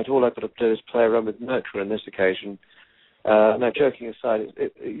lead white. All I've got to do is play around with mercury on this occasion. Now, joking aside,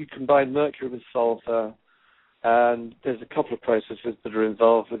 you combine mercury with sulfur, and there's a couple of processes that are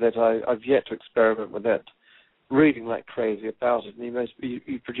involved with it. I've yet to experiment with it, reading like crazy about it, and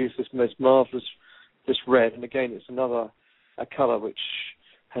you produce this most marvellous, this red, and again, it's a colour which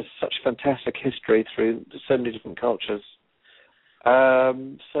has such fantastic history through so many different cultures.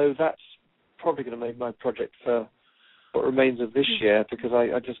 So that's probably going to make my project for what remains of this year, because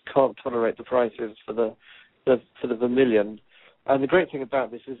I just can't tolerate the prices for the vermilion. And the great thing about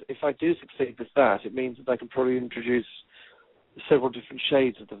this is if I do succeed with that, it means that I can probably introduce several different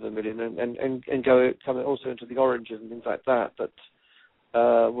shades of the vermilion and go come also into the oranges and things like that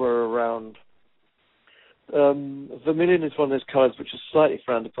were around. Vermilion is one of those colours which is slightly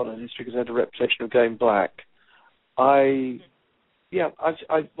frowned upon in history because it had a reputation of going black. Black.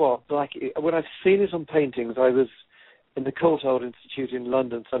 When I've seen it on paintings, I was in the Courtauld Institute in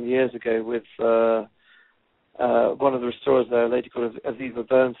London some years ago with one of the restorers there, a lady called Aviva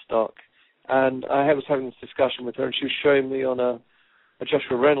Bernstock, and I was having this discussion with her, and she was showing me on a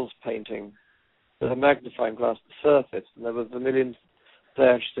Joshua Reynolds painting with a magnifying glass at the surface, and there were vermilions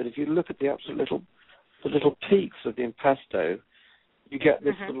there. She said, if you look at the little peaks of the impasto, you get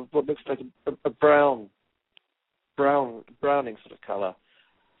this sort of what looks like a browning sort of colour.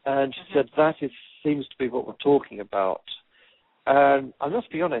 And she said that seems to be what we're talking about. And I must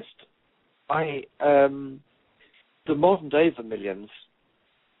be honest, the modern day vermilions,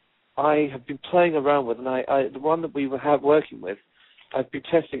 I have been playing around with, and the one that we have working with, I've been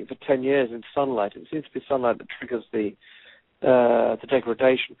testing it for 10 years in sunlight. It seems to be sunlight that triggers the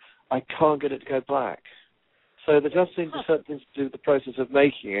degradation. I can't get it to go black. So there does seem to be certain things to do with the process of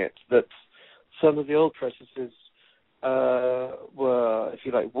making it, that some of the old processes were, if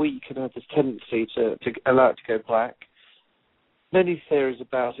you like, weak and had this tendency to allow it to go black. Many theories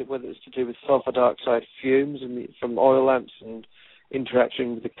about it, whether it's to do with sulfur dioxide fumes from oil lamps and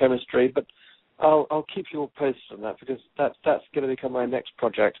interaction with the chemistry, but I'll keep you all posted on that, because that's going to become my next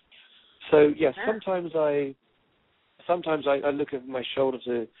project. So yes, sometimes I look over my shoulder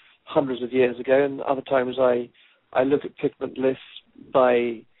to hundreds of years ago, and other times I look at pigment lists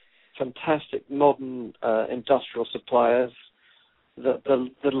by fantastic modern industrial suppliers,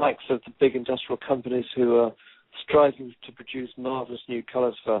 the likes of the big industrial companies who are striving to produce marvellous new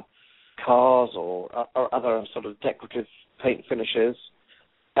colours for cars or other sort of decorative paint finishes.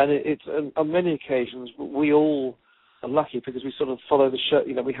 And it's on many occasions we all are lucky because we sort of follow the shirt,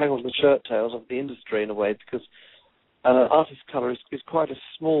 we hang on the shirt tails of the industry in a way, because artist colour is quite a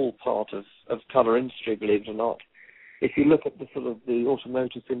small part of colour industry, believe it or not. If you look at the sort of the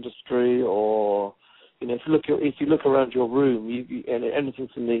automotive industry, or if you look around your room, and anything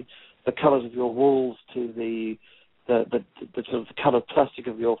from the colours of your walls to the sort of the coloured plastic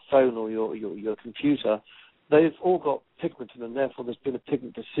of your phone or your computer, they've all got pigment in them. Therefore, there's been a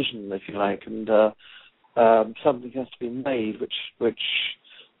pigment decision, if you like, and something has to be made which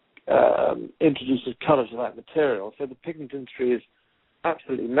introduces colour to that material. So the pigment industry is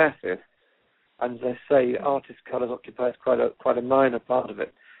absolutely massive, and as I say, artist colours occupies quite a minor part of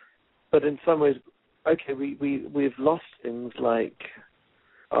it. But in some ways, okay, we've lost things like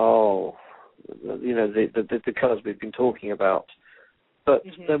the colours we've been talking about. But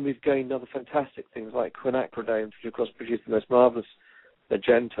then we've gained other fantastic things like quinacridone, which of course produce the most marvellous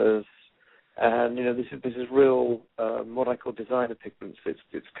magentas. And this is real what I call designer pigments.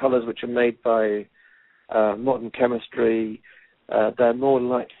 It's colours which are made by modern chemistry. They're more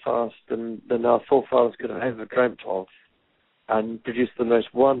light fast than our forefathers could have ever dreamt of, and produce the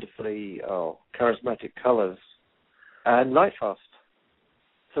most wonderfully charismatic colours and light fast.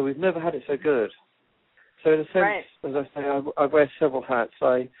 So we've never had it so good. So in a sense, as I say, I wear several hats.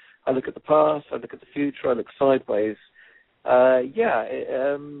 I look at the past, I look at the future, I look sideways. I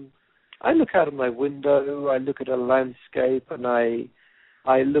look out of my window, I look at a landscape, and I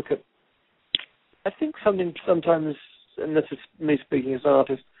look at, I think sometimes, and this is me speaking as an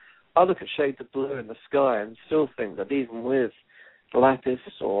artist, I look at shades of blue in the sky and still think that even with lapis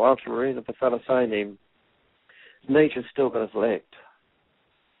or ultramarine or phthalocyanine, nature's still got us licked.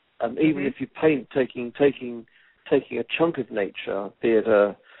 And even if you paint taking a chunk of nature, be it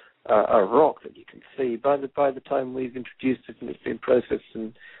a a rock that you can see. By the time we've introduced it and it's been processed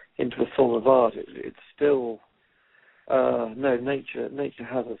and into a form of art, it's still no, nature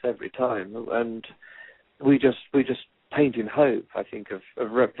has us every time, and we just paint in hope, I think, of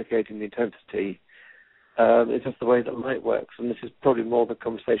replicating the intensity. It's just the way that light works, and this is probably more the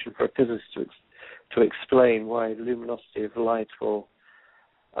conversation for a physicist to explain why the luminosity of light will,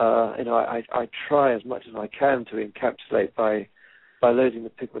 I try as much as I can to encapsulate by loading the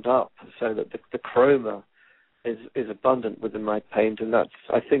pigment up so that the chroma is abundant within my paint, and that's,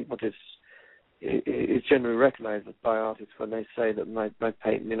 I think, what is generally recognised by artists when they say that my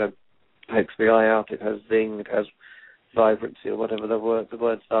paint, takes the eye out. It has zing, it has vibrancy, or whatever the words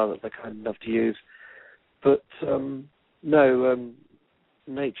are that they're kind enough to use. But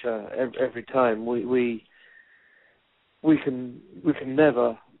nature every time we can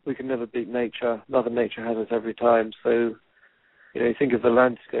never beat nature. Mother Nature has us every time. So you think of the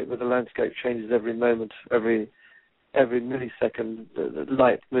landscape, where the landscape changes every moment, every millisecond. The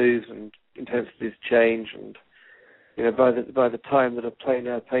light moves and intensities change, and by the time that a plein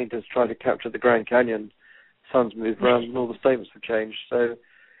air painter's trying to capture the Grand Canyon, suns move around and all the statements have changed. So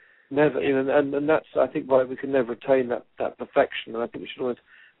never, and that's, I think, why we can never attain that perfection. And I think we should always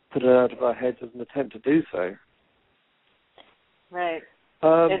put it out of our heads as an attempt to do so. Right.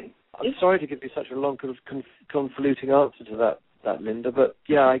 I'm sorry to give you such a long, convoluting answer to that, Linda, but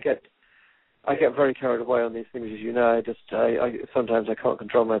yeah, I get very carried away on these things, as you know. I sometimes I can't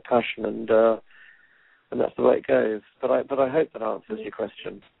control my passion, and that's the way it goes. But I hope that answers your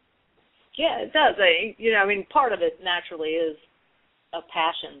question. Yeah, it does. Part of it naturally is a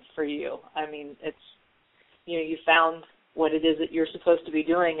passion for you. I mean, it's you found what it is that you're supposed to be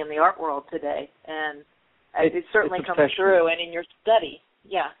doing in the art world today, and it certainly comes through, and in your study.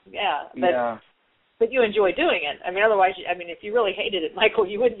 Yeah. But you enjoy doing it. Otherwise, if you really hated it, Michael,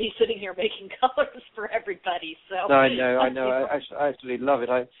 you wouldn't be sitting here making colors for everybody. So. No, I know. I absolutely love it.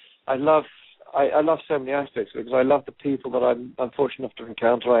 I love so many aspects of it, because I love the people that I'm fortunate enough to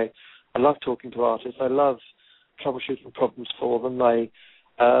encounter. I love talking to artists. I love troubleshooting problems for them.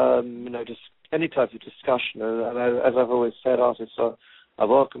 Just any type of discussion. And as I've always said, artists are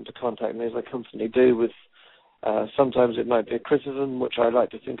welcome to contact me, as I constantly do, with sometimes it might be a criticism, which I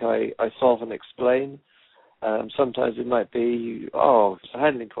like to think I solve and explain. Sometimes it might be, it's a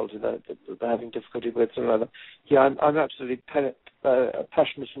handling quality that they're having difficulty with, something like that. Yeah, I'm absolutely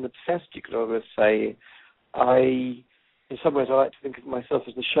passionate and obsessed, you could almost say. In some ways, I like to think of myself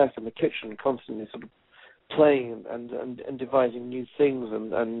as the chef in the kitchen, constantly sort of playing and devising new things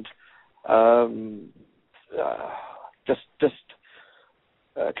and just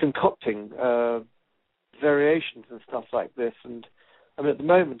concocting variations and stuff like this. And at the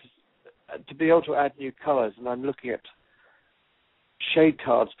moment, to be able to add new colours, and I'm looking at shade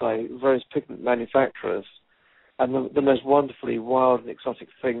cards by various pigment manufacturers, and the most wonderfully wild and exotic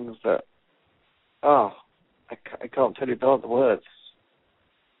things that, I can't tell you about the words.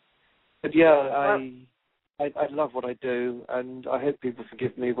 But yeah, I love what I do, and I hope people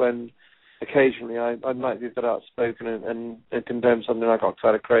forgive me when occasionally I might be a bit outspoken and condemn something like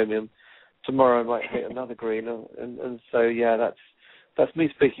oxide of chromium. Tomorrow I might hit another green, and so yeah, that's me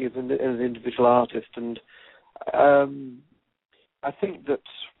speaking as an individual artist. And I think that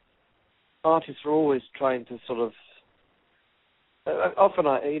artists are always trying to sort of. Often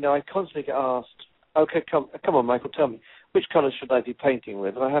I constantly get asked, "Okay, come on, Michael, tell me, which colours should I be painting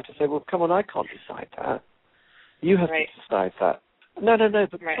with?" And I have to say, "Well, come on, I can't decide that. You have to decide that." No,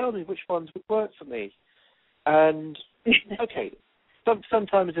 but tell me which ones would work for me. And okay.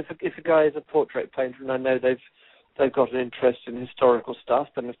 Sometimes if a guy is a portrait painter and I know they've got an interest in historical stuff,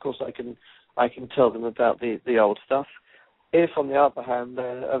 then of course I can tell them about the old stuff. If on the other hand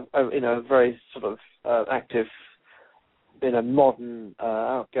they're a very sort of active, modern,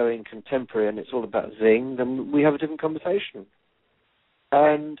 outgoing contemporary, and it's all about zing, then we have a different conversation.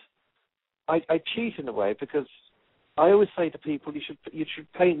 And I cheat in a way, because I always say to people, you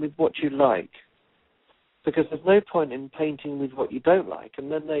should paint with what you like. Because there's no point in painting with what you don't like.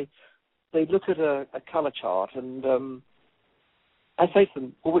 And then they look at a colour chart, and I say to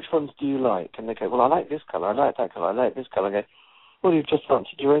them, "Well, which ones do you like?" And they go, "Well, I like this colour, I like that colour, I like this colour." I go, "Well, you've just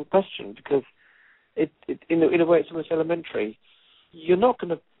answered your own question," because in a way it's almost elementary. You're not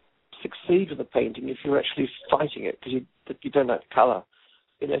going to succeed with a painting if you're actually fighting it because you don't like the colour.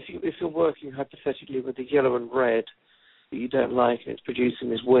 If you're working hypothetically with the yellow and red that you don't like, and it's producing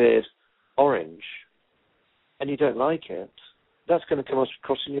this weird orange, and you don't like it, that's going to come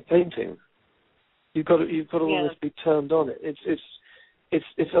across in your painting. You've got to always be turned on.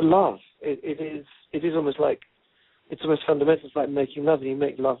 It's a love. It is almost like It's almost fundamental. It's like making love, and you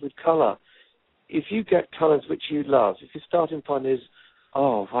make love with colour. If you get colours which you love, if your starting point is,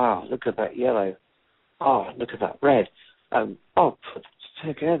 oh, wow, look at that yellow. Oh, look at that red. Oh, put it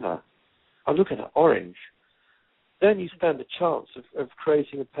together. Oh, look at that orange. Then you stand a chance of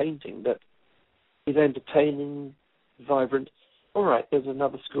creating a painting that is entertaining, vibrant. All right, there's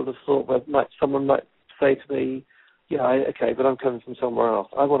another school of thought where someone might say to me, okay, but I'm coming from somewhere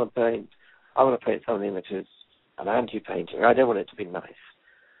else. I want to paint something which is an anti-painting. I don't want it to be nice.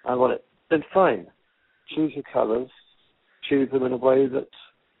 I want it. Then fine. Choose your colours. Choose them in a way that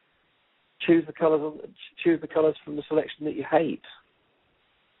choose the colours from the selection that you hate.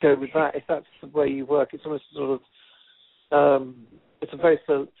 Go with that. If that's the way you work, it's almost sort of it's a very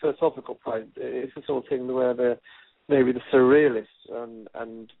philosophical point. It's the sort of thing where maybe the surrealists and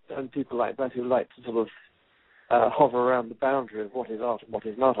people like that who like to sort of hover around the boundary of what is art and what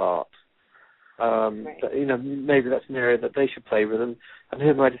is not art. Right. But, maybe that's an area that they should play with, and who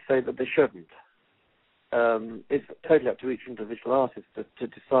am I to say that they shouldn't? It's totally up to each individual artist to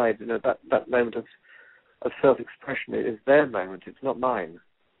decide. That moment of self-expression is their moment. It's not mine.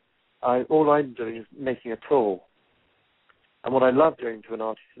 All I'm doing is making a tool. And what I love doing to an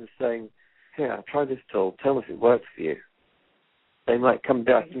artist is saying, here, try this tool. Tell me if it works for you. They might come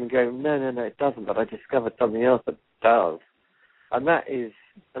back and go, no, it doesn't, but I discovered something else that does. And that is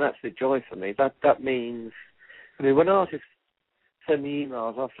an absolute joy for me. That means, when artists send me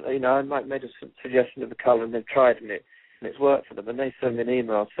emails after, I might make a suggestion of a colour and they've tried and it's worked for them, and they send me an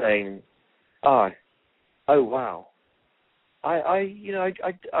email saying, oh wow. I'll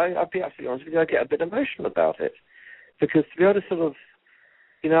be absolutely honest with you, I get a bit emotional about it. Because to be able to sort of,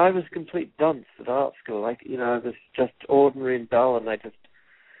 I was a complete dunce at art school. I was just ordinary and dull, and I just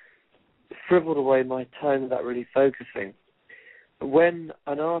frivoled away my time without really focusing. But when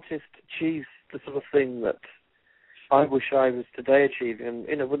an artist achieves the sort of thing that I wish I was today achieving,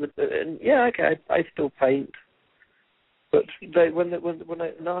 I still paint. But when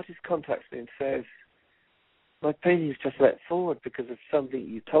an artist contacts me and says, my painting is just let forward because of something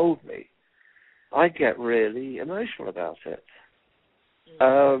you told me, I get really emotional about it.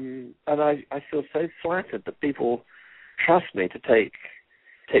 And I feel so flattered that people trust me to take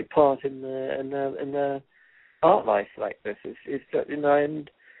part in the art life like this. I'm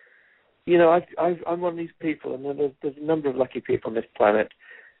one of these people, and there's a number of lucky people on this planet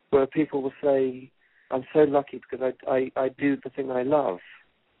where people will say, I'm so lucky because I do the thing I love.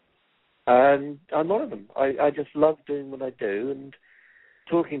 And I'm one of them. I just love doing what I do, and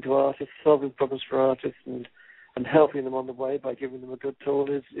talking to artists, solving problems for artists, and helping them on the way by giving them a good tool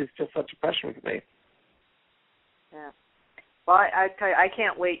is just such a passion for me. Yeah. Well, I tell you, I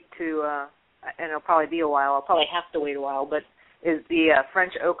can't wait to, and it'll probably be a while. I'll probably have to wait a while, but is the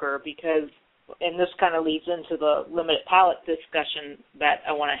French ochre, because, and this kind of leads into the limited palette discussion that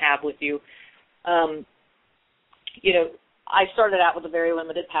I want to have with you. I started out with a very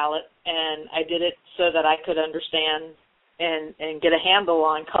limited palette, and I did it so that I could understand and get a handle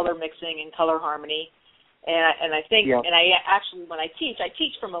on color mixing and color harmony. And I think, and I actually, when I teach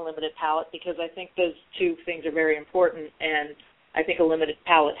from a limited palette because I think those two things are very important, and I think a limited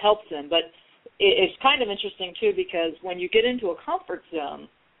palette helps them. But it's kind of interesting, too, because when you get into a comfort zone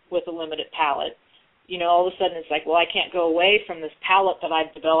with a limited palette, all of a sudden it's like, well, I can't go away from this palette that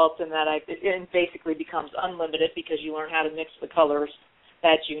I've developed, and it basically becomes unlimited because you learn how to mix the colors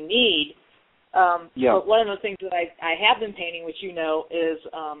that you need. But one of the things that I have been painting, which is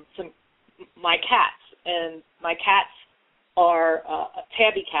my cats. And my cats are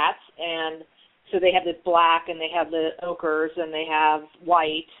tabby cats, and so they have the black, and they have the ochres, and they have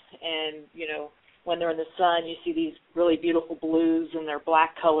white, and, when they're in the sun, you see these really beautiful blues and their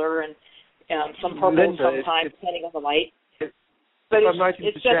black color, and some purple sometimes, depending on the light. But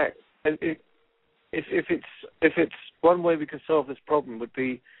if it's one way we could solve this problem would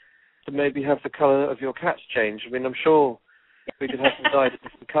be to maybe have the colour of your cats change. I mean, I'm sure we could have some dyed a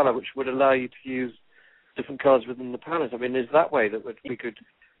different colour, which would allow you to use different colours within the palette. I mean, is that way that we could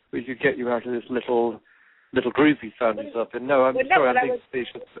get you out of this little groove you found yourself in? No, I'm sorry, I'm being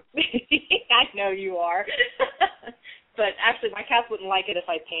facetious. I know you are. But actually, my cats wouldn't like it if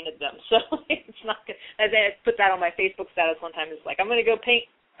I painted them, so it's not good. I put that on my Facebook status one time. It's like, I'm going to go paint.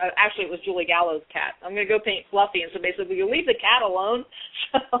 Actually, it was Julie Gallo's cat. I'm going to go paint Fluffy, and so basically, you leave the cat alone.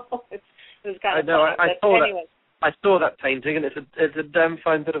 So it was kind of funny. I saw that painting, and it's a damn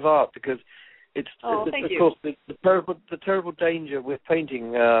fine bit of art because it's of course the terrible danger with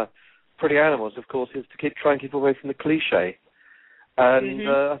painting pretty animals, of course, is to try and keep away from the cliche. And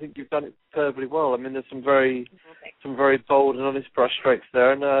I think you've done it terribly well. I mean, there's some very bold and honest brush strokes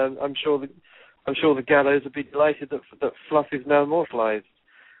there, and I'm sure I'm sure the Gallows would be delighted that Fluff is now immortalized.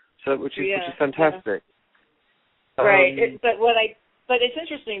 So which is fantastic. Yeah. Right. But it's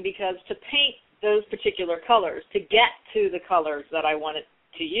interesting because to paint those particular colors, to get to the colors that I wanted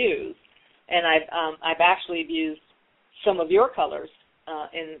to use, and I've actually used some of your colors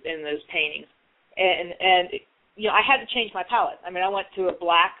in those paintings, and you know, I had to change my palette. I mean, I went to a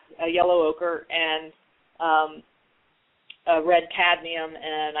black, a yellow ochre, and a red cadmium,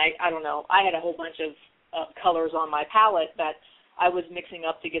 and I don't know, I had a whole bunch of colors on my palette that I was mixing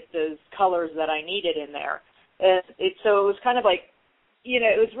up to get those colors that I needed in there. So it was kind of like, you know,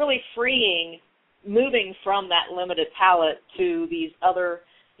 it was really freeing moving from that limited palette to these other,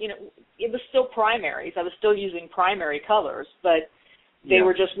 you know, it was still primaries. I was still using primary colors, but they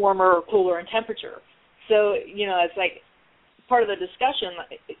were just warmer or cooler in temperature. So, you know, it's like part of the discussion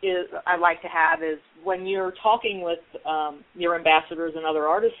I like to have is when you're talking with your ambassadors and other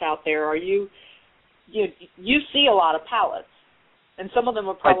artists out there, you see a lot of palettes, and some of them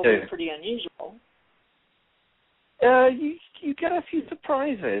are probably pretty unusual. You get a few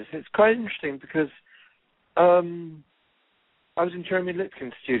surprises. It's quite interesting because I was in Jeremy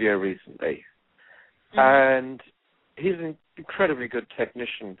Lipkin's studio recently, and he's an incredibly good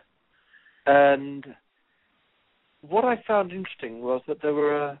technician. And what I found interesting was that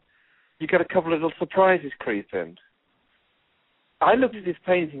you get a couple of little surprises creep in. I looked at his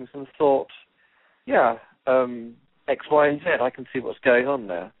paintings and thought, X, Y, and Z, I can see what's going on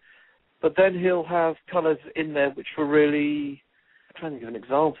there. But then he'll have colours in there which were really... I'm trying to give an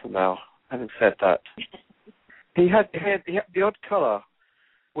example now, having said that. He had the odd colour,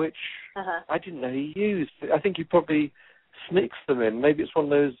 which I didn't know he used. I think he probably sneaks them in. Maybe it's one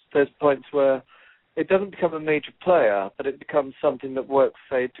of those points where it doesn't become a major player, but it becomes something that works,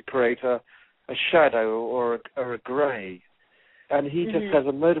 say, to create a shadow or a grey. And he just has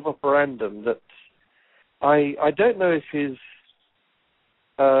a mode of operandum that I don't know if he's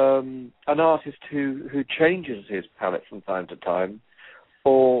an artist who changes his palette from time to time,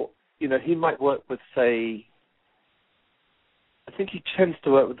 or, you know, he might work with, say, I think he tends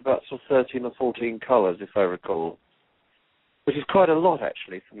to work with about sort of 13 or 14 colours, if I recall, which is quite a lot,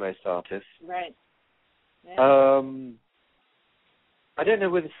 actually, for most artists. Right. Yeah. I don't know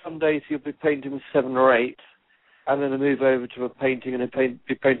whether some days he'll be painting with 7 or 8, and then he'll move over to a painting and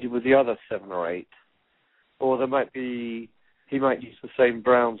be painting with the other 7 or 8. Or he might use the same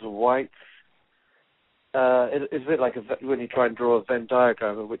browns or whites. It's a bit like when you try and draw a Venn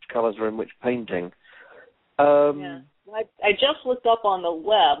diagram of which colours are in which painting. I just looked up on the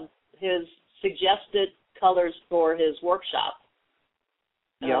web his suggested colors for his workshop.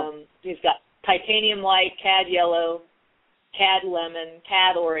 He's got titanium white, cad yellow, cad lemon,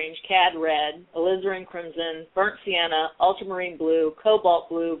 cad orange, cad red, alizarin crimson, burnt sienna, ultramarine blue, cobalt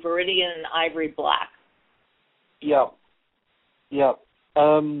blue, viridian, and ivory black.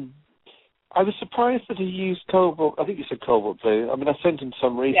 I was surprised that he used cobalt. I think you said cobalt blue. I mean, I sent him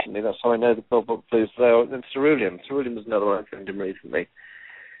some recently. That's how I know the cobalt blue's there. And then cerulean. Cerulean was another one I sent him recently.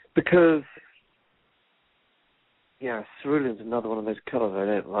 Because, cerulean's another one of those colours I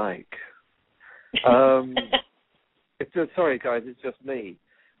don't like. Sorry, guys, it's just me.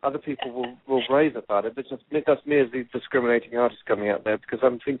 Other people will rave about it, but that's me as the discriminating artist coming out there, because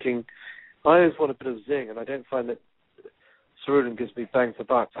I'm thinking, I always want a bit of zing, and I don't find that cerulean gives me bang for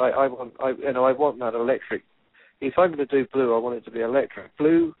buck. I want that electric. If I'm going to do blue, I want it to be electric.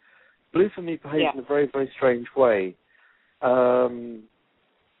 Blue for me behaves in a very, very strange way.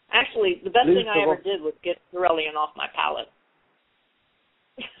 Actually, the best thing I ever did was get cerulean off my palette.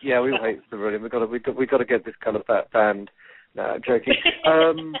 Yeah, we hate cerulean. We got to get this colour banned. No, I'm joking.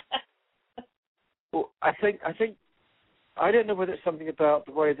 Well, I think I don't know whether it's something about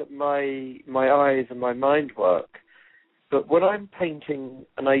the way that my eyes and my mind work, but when I'm painting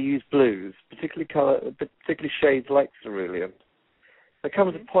and I use blues, particularly shades like cerulean, there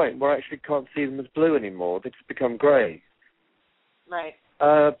comes a point where I actually can't see them as blue anymore. They just become grey. Right.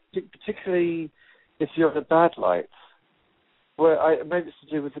 Particularly if you're in the bad lights, where maybe it's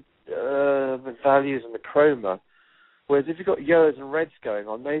to do with the values and the chroma. Whereas if you've got yellows and reds going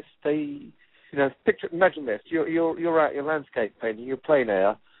on, they imagine this: you're out your landscape painting, you're plein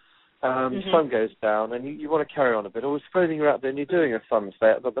air, sun goes down, and you want to carry on a bit. Or supposing you're out there and you're doing a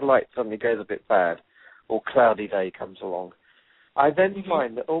sunset, but the light suddenly goes a bit bad, or cloudy day comes along. I then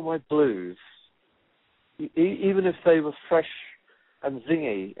find that all my blues, even if they were fresh and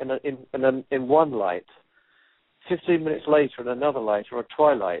zingy in one light, 15 minutes later in another light or a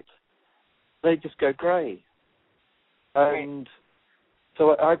twilight, they just go grey. And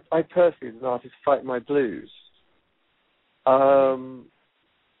so I personally, as an artist, fight my blues. And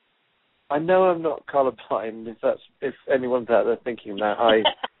I know I'm not colourblind. If anyone's out there thinking that,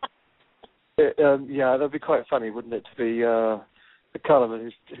 yeah, that'd be quite funny, wouldn't it, to be the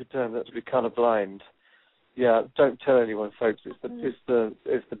colourman who turned out to be colourblind. Yeah, don't tell anyone, folks. It's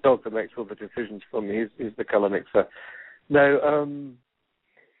the dog that makes all the decisions for me. He's the colour mixer. No,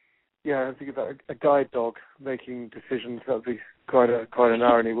 yeah, I think about a guide dog making decisions. That'd be quite an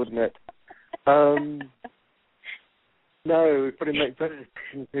irony, wouldn't it? No, it probably make better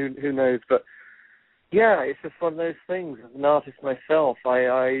decisions. Who knows? But yeah, it's just one of those things. As an artist myself,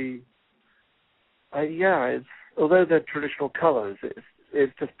 it's, although they're traditional colours,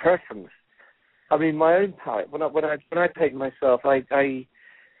 it's just preference. I mean, my own palette. When I paint myself, I'm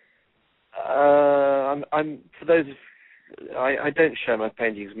for those. I don't show my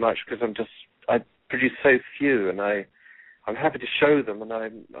paintings much because I produce so few, and I'm happy to show them.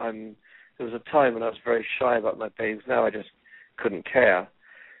 And there was a time when I was very shy about my paintings. Now I just couldn't care.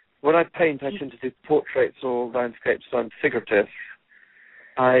 When I paint, I tend to do portraits or landscapes. So I'm figurative.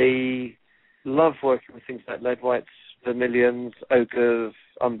 I love working with things like lead whites, vermilions, ochres,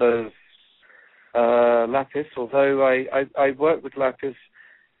 umbers, lapis. Although I work with lapis,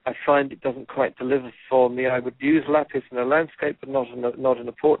 I find it doesn't quite deliver for me. I would use lapis in a landscape, but not in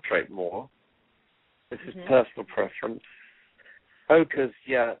a portrait more. This is personal preference. Ochres,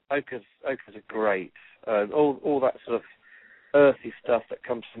 yeah, ochres are great. All that sort of earthy stuff that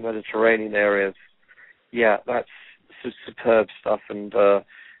comes from Mediterranean areas, yeah, that's superb stuff and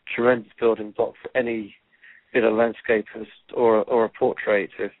tremendous building block for any bit of landscapist or a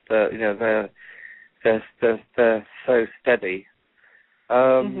portrait. If they're so steady.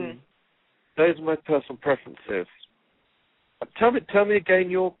 Those are my personal preferences. Tell me again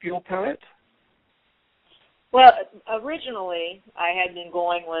your palette. Well, originally I had been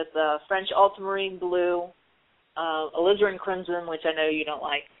going with French ultramarine blue, alizarin crimson, which I know you don't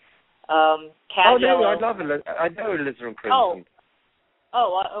like. Cad yellow. I know alizarin crimson.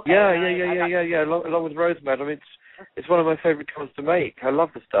 Okay. Yeah. Along with rose madder. I mean, it's one of my favorite colors to make. I love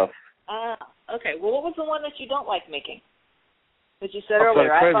the stuff. Okay. Well, what was the one that you don't like making? That you said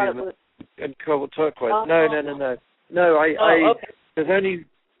earlier. I thought it was and cobalt turquoise. No. Okay. There's only.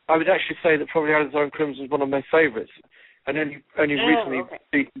 I would actually say that probably alizarin crimson is one of my favorites, and only recently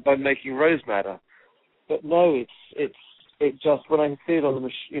beaten by making rose madder. But no, it just when I see it on the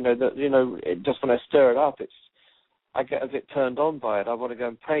machine, just when I stir it up, I get a bit turned on by it. I want to go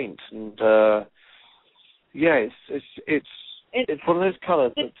and paint, and it's one of those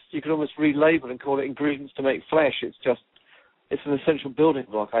colours that you can almost relabel and call it ingredients to make flesh. It's an essential building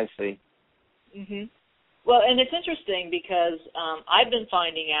block, I see. Mhm. Well, and it's interesting because I've been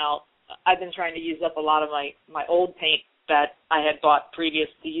finding out. I've been trying to use up a lot of my old paint that I had bought previous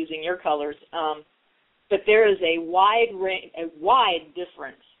to using your colors. But there is a wide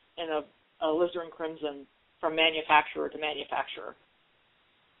difference in a alizarin crimson from manufacturer to manufacturer.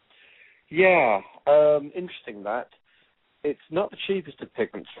 Yeah, interesting that. It's not the cheapest of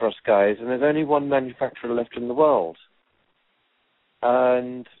pigments for us guys, and there's only one manufacturer left in the world.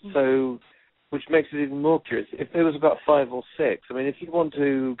 And so, which makes it even more curious. If there was about 5 or 6, I mean, if you want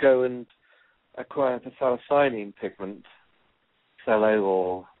to go and acquire the phthalocyanine pigment, phthalo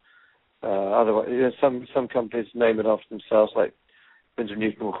or otherwise, some companies name it after themselves, like Winsor &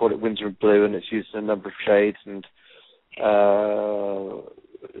 Newton will call it Winsor Blue, and it's used in a number of shades, and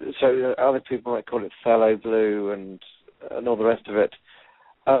so other people might call it phthalo blue and all the rest of it.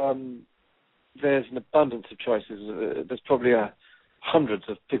 There's an abundance of choices. There's probably hundreds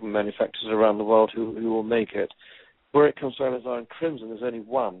of pigment manufacturers around the world who will make it. Where it comes to alizarin crimson, there's only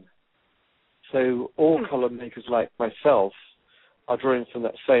one. So all colour makers like myself are drawing from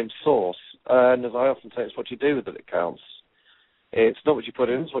that same source. And as I often say, it's what you do with it that counts. It's not what you put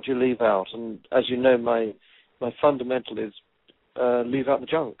in, it's what you leave out. And as you know, my fundamental is leave out the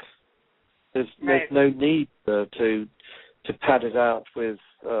junk. There's no need to pad it out with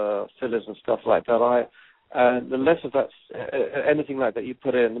fillers and stuff like that. The less of that, anything like that you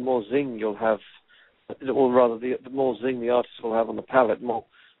put in, the more zing you'll have, or rather, the more zing the artist will have on the palette, the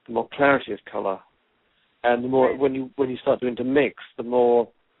more clarity of colour, and the more when you start to intermix, the more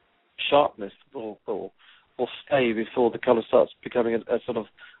sharpness will stay before the colour starts becoming a sort of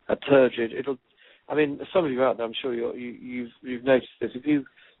a turgid. I mean, some of you out there, I'm sure you've noticed this. If you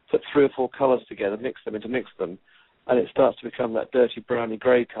put 3 or 4 colours together, intermix them, and it starts to become that dirty browny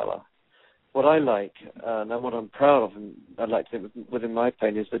grey colour. What I like, and what I'm proud of, and I'd like to think within my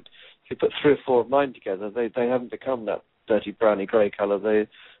paint, is that if you put 3 or 4 of mine together, they haven't become that dirty browny grey colour.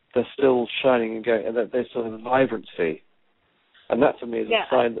 They're still shining and going, and they still have vibrancy. And that for me is a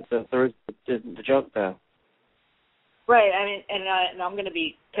sign that there is the junk there. Right. I mean, and I'm going to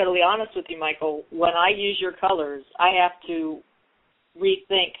be totally honest with you, Michael. When I use your colors, I have to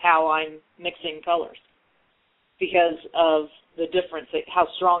rethink how I'm mixing colors because of the difference, how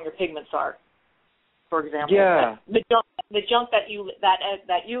strong your pigments are. For example, yeah, the junk that you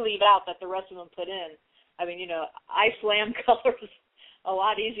leave out that the rest of them put in. I mean, I slam colors a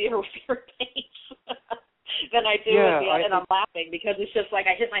lot easier with your paints than I do with the other, and I'm laughing because it's just like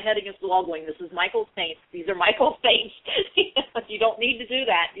I hit my head against the wall going, this is Michael's paints. These are Michael's paints. You don't need to do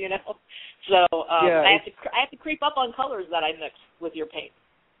that, So I have to creep up on colors that I mix with your paint.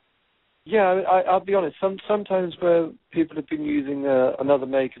 Yeah, I'll be honest. Sometimes where people have been using another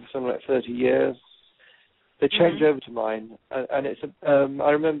maker for something like 30 years, they change over to mine, and it's. I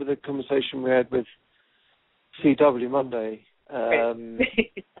remember the conversation we had with CW Monday, and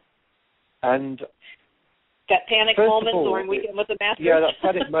that panic moment during Weekend with the Masters. Yeah, that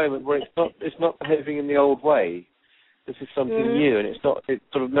panic moment where it's not behaving in the old way. This is something new, and it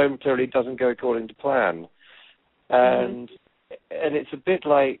sort of momentarily doesn't go according to plan, and it's a bit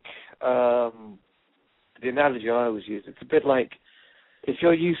like the analogy I always use. It's a bit like if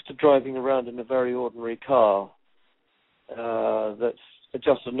you're used to driving around in a very ordinary car, that's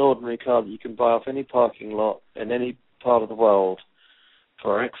just an ordinary car that you can buy off any parking lot in any part of the world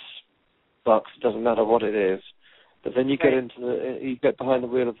for X bucks, it doesn't matter what it is. But then you get behind the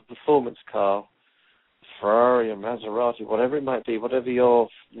wheel of a performance car, Ferrari or Maserati, whatever it might be, whatever your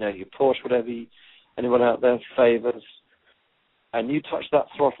Porsche, whatever anyone out there favors, and you touch that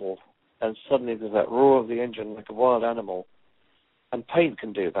throttle, and suddenly there's that roar of the engine like a wild animal. And paint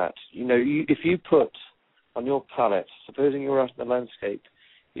can do that. If you put on your palette, supposing you're out in the landscape,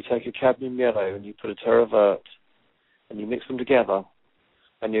 you take a cadmium yellow and you put a terra vert, and you mix them together,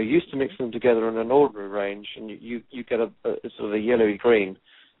 and you're used to mixing them together in an ordinary range, and you get a sort of a yellowy green.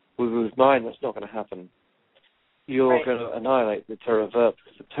 With mine, that's not going to happen. You're going to annihilate the terra vert,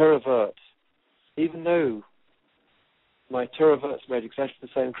 because the terra vert, even though my terra vert's made exactly the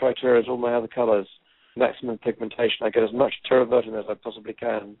same criteria as all my other colours, maximum pigmentation, I get as much terra vert in as I possibly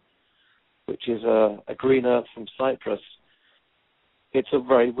can, which is a green earth from Cyprus. It's a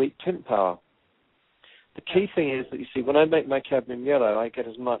very weak tint power. The key thing is that, you see, when I make my cadmium yellow, I get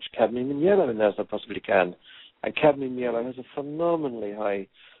as much cadmium yellow in there as I possibly can. And cadmium yellow has a phenomenally high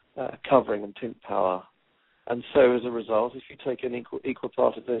covering and tint power. And so, as a result, if you take an equal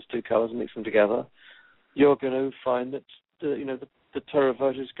part of those two colours and mix them together, you're going to find that the terra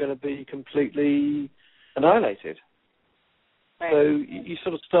vert is going to be completely annihilated. Right. So you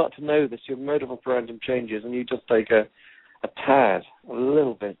sort of start to know this. Your mode of operandum changes, and you just take a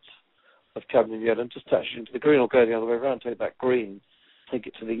little bit of cadmium yellow and just touch it into the green, or go the other way around, take that green, take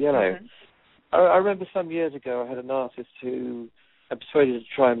it to the yellow. Mm-hmm. I remember some years ago I had an artist who I persuaded to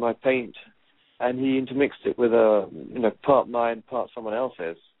try my paint, and he intermixed it with part mine, part someone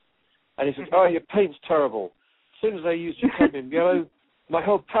else's. And he said, "Oh, your paint's terrible. As soon as I used your cadmium yellow, my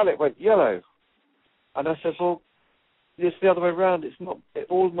whole palette went yellow." And I said, "Well, it's the other way around. It's not.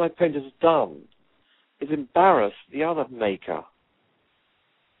 All my paint has done is embarrass the other maker,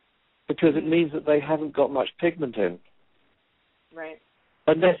 because it means that they haven't got much pigment in." Right.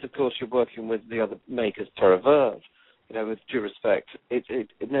 Unless, of course, you're working with the other maker's terra vert. With due respect,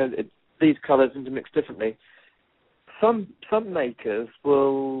 these colours intermix differently. Some makers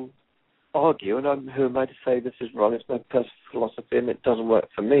will argue, and who am I to say this is wrong? It's my personal philosophy, and it doesn't work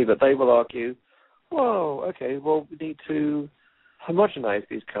for me. But they will argue, we need to homogenize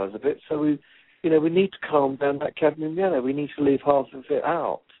these colours a bit. So we need to calm down that cadmium yellow. We need to leave half of it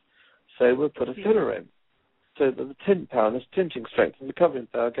out. So we'll put a filler in, so that the tint power and the tinting strength and the covering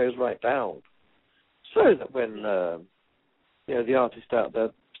power goes right down. So that when the artist out there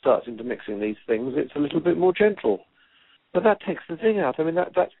starts intermixing these things, it's a little bit more gentle. But that takes the thing out. I mean,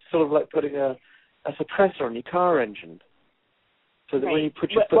 that's sort of like putting a suppressor on your car engine, so that when you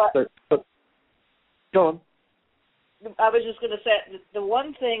put your foot... Go on. I was just going to say, the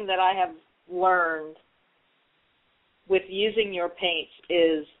one thing that I have learned with using your paints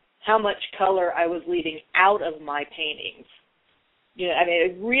is how much color I was leaving out of my paintings.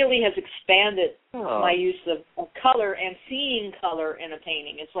 It really has expanded my use of color and seeing color in a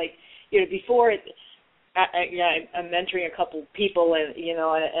painting. It's like, before I'm mentoring a couple people, and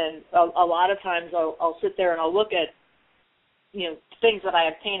a lot of times I'll sit there and I'll look at things that I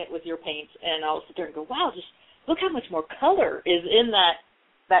have painted with your paints, and I'll sit there and go, wow, just look how much more color is in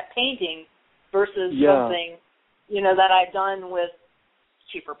that painting versus something that I've done with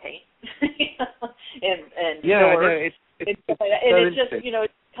cheaper paint. It's just,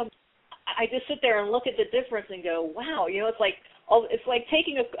 it comes, I just sit there and look at the difference and go, wow, it's like it's like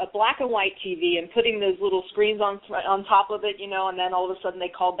taking a black and white TV and putting those little screens on top of it, and then all of a sudden they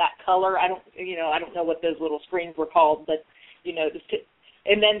called that color. I don't know what those little screens were called, but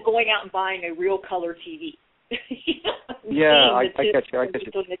and then going out and buying a real color TV. Yeah, I get you.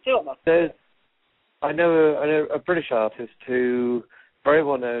 I know a British artist who very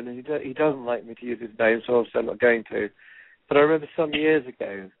well known, and he doesn't like me to use his name, so obviously I'm not going to. But I remember some years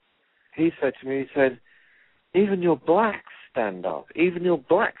ago, he said to me, even your blacks stand up, even your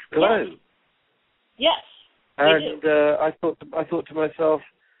blacks glow. Yes. And I thought to myself,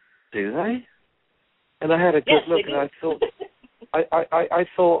 do they? And I had a good look, and I thought, I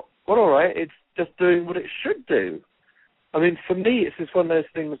thought, well, all right, it's just doing what it should do. I mean, for me, it's just one of those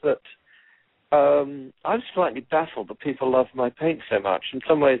things that I'm slightly baffled that people love my paint so much. In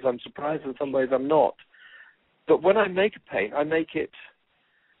some ways, I'm surprised. In some ways, I'm not. But when I make a paint, I make it,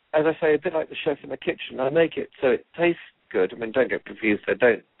 as I say, a bit like the chef in the kitchen. I make it so it tastes good. I mean, don't get confused, so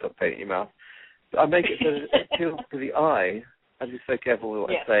don't put paint in your mouth. But I make it so that it appeals to the eye. I be so careful with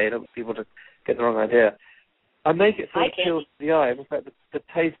what I say. I don't want people to get the wrong idea. I make it so it appeals to the eye. I make the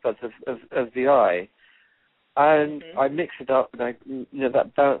taste buds of the eye. And I mix it up, and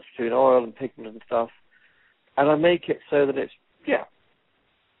that balance between oil and pigment and stuff. And I make it so that it's,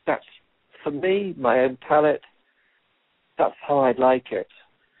 that's, for me, my own palate, that's how I like it.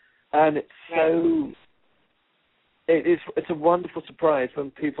 And it's so, it's a wonderful surprise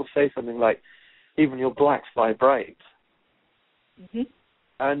when people say something like, even your blacks vibrate. Mm-hmm.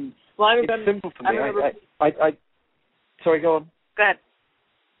 And I remember, it's simple for me. I sorry, go on. Go ahead.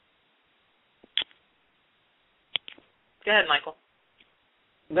 Go ahead, Michael.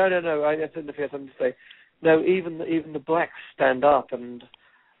 No. I didn't know if you had something to say. No, even the blacks stand up, and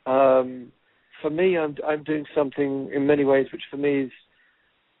for me, I'm doing something in many ways which for me is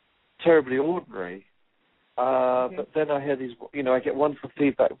terribly ordinary. But then I hear these, I get wonderful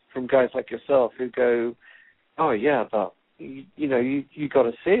feedback from guys like yourself who go, "Oh yeah, but you got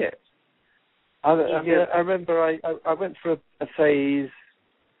to see it." I remember I went through a phase.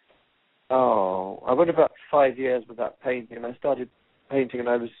 I went about 5 years without painting, and I started painting, and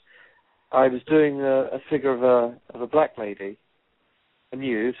I was doing a figure of a black lady, a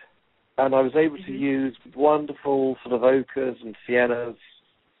nude, and I was able to use wonderful sort of ochres and siennas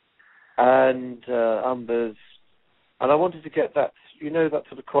and umbers, and I wanted to get that, that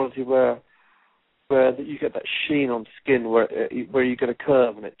sort of quality where you get that sheen on skin, where you get a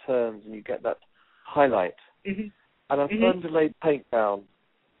curve and it turns, and you get that highlight. Mm-hmm. And I started to lay paint down.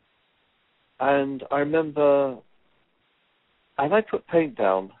 And I remember, as I put paint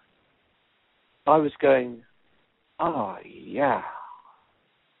down, I was going, oh, yeah.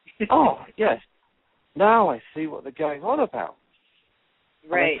 Oh, yes. Now I see what they're going on about.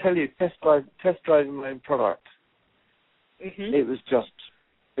 Right. And I tell you, test driving my own product, it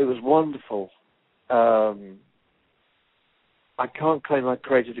was wonderful. I can't claim I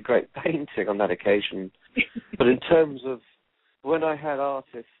created a great painting on that occasion, but in terms of when I had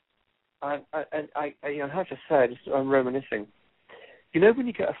artists, I have to say, I'm reminiscing. When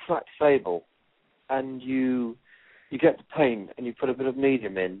you get a flat sable and you get the paint and you put a bit of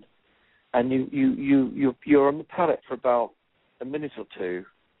medium in, and you're on the palette for about a minute or two,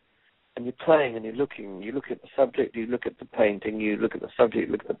 and you're playing and you're looking. You look at the subject, you look at the painting, you look at the subject,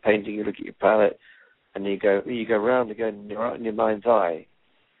 you look at the painting, you look at your palette, and you go round again in your mind's eye,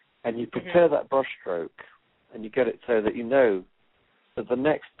 and you prepare that brush stroke, and you get it so that you know that the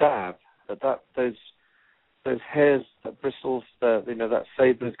next dab, those hairs, that bristles, that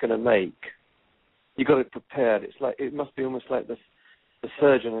saber is going to make, you got it prepared. It's like, it must be almost like the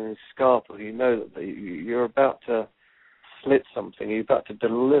surgeon and his scalpel. You know that you're about to slit something. You're about to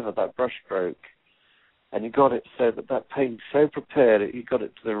deliver that brush stroke, and you got it so that paint's so prepared. You got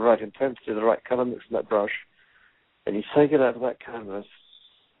it to the right intensity, the right color mix in that brush, and you take it out of that canvas,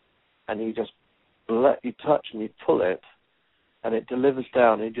 and you just you touch and you pull it, and it delivers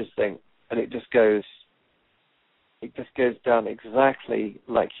down. And you just think. And it just goes down exactly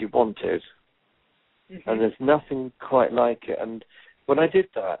like you wanted. Mm-hmm. And there's nothing quite like it. And when I did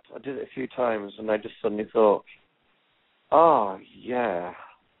that, I did it a few times, and I just suddenly thought, oh, yeah,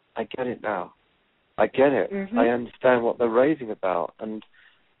 I get it now. I get it. Mm-hmm. I understand what they're raving about. And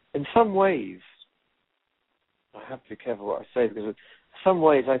in some ways, I have to be careful what I say, because in some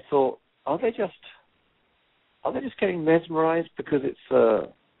ways I thought, are they just getting mesmerized because it's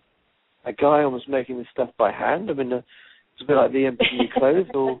a guy almost making this stuff by hand? I mean, it's a bit like the MTV clothes,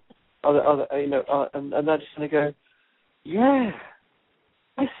 or other, and I just kind of go, yeah,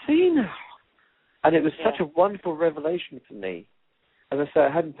 I see now. And it was such a wonderful revelation for me. As I say, I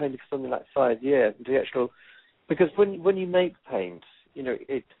hadn't painted for something like 5 years, and to because when you make paint, you know,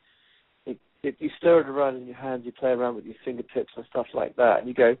 you stir it around in your hands, you play around with your fingertips and stuff like that, and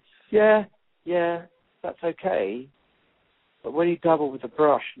you go, yeah, that's okay. But when you dabble with a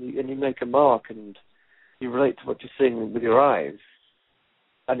brush and you make a mark and you relate to what you're seeing with your eyes,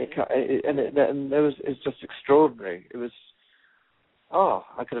 it's just extraordinary. It was,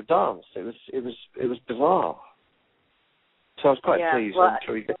 I could have danced. It was bizarre. So I was quite pleased. Well, I'm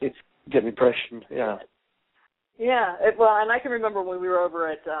sure you get the impression. Yeah. Yeah. And I can remember when we were over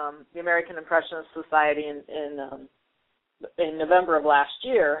at the American Impressionist Society in November of last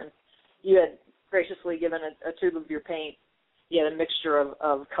year, and you had graciously given a tube of your paint. You had a mixture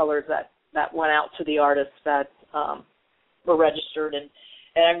of colors that went out to the artists that were registered, and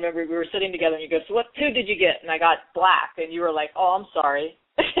I remember we were sitting together, and you go, so what tube did you get? And I got black, and you were like, oh, I'm sorry.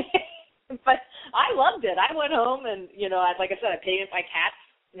 But I loved it. I went home, and, you know, like I said, I painted my cats,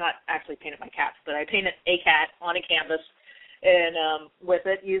 not actually painted my cats, but I painted a cat on a canvas and with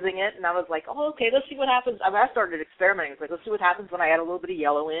it, using it, and I was like, oh, okay, let's see what happens. I mean, I started experimenting. I was like, let's see what happens when I add a little bit of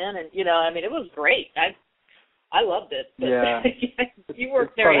yellow in, and, you know, I mean, it was great. I loved it. But yeah. You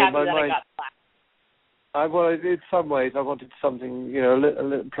weren't very happy that I got black. Well, in some ways, I wanted something, you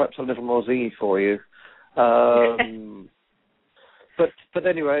know, perhaps a little more zingy for you. But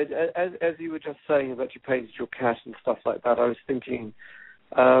anyway, as you were just saying about you painted your cat and stuff like that, I was thinking,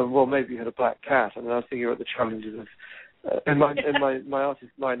 well, maybe you had a black cat, and I was thinking about the challenges of in my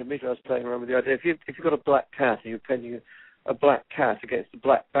artist mind. Immediately, I was playing around with the idea: if you've got a black cat and you're painting a black cat against a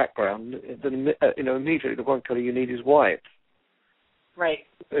black background, then you know immediately the one color you need is white. Right.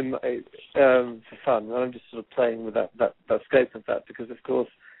 For fun, and I'm just sort of playing with that scope of that because, of course,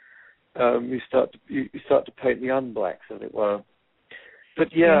 you start to paint the unblacks, as it were. But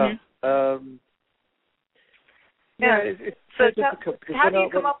it's so difficult. How do you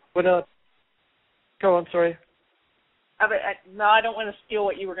come up? Go on, sorry. No, I don't want to steal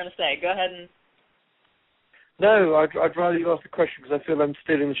what you were going to say. Go ahead and. No, I'd rather you ask the question because I feel I'm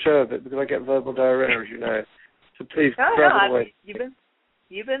stealing the show a bit because I get verbal diarrhea, as you know. So please grab it away.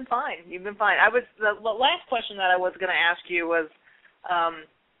 You've been fine. The last question that I was going to ask you was,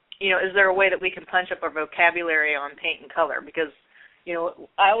 you know, is there a way that we can punch up our vocabulary on paint and color? Because, you know,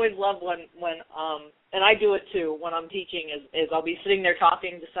 I always love when and I do it too when I'm teaching is I'll be sitting there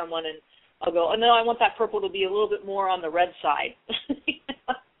talking to someone and I'll go, oh no, I want that purple to be a little bit more on the red side.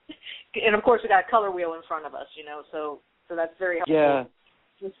 And of course we got a color wheel in front of us, you know, so that's very helpful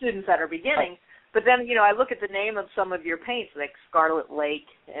to students that are beginning. But then, you know, I look at the name of some of your paints, like Scarlet Lake,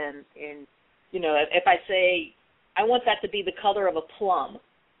 and you know, if I say, I want that to be the color of a plum,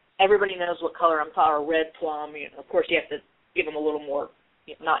 everybody knows what color I'm talking about, red plum. You know, of course, you have to give them a little more,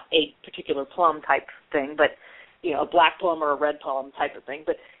 you know, not a particular plum type thing, but, you know, a black plum or a red plum type of thing.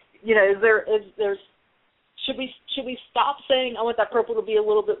 But, you know, should we stop saying, I want that purple to be a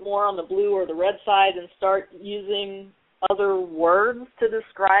little bit more on the blue or the red side and start using other words to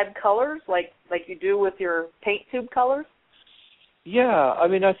describe colors like you do with your paint tube colors? Yeah, I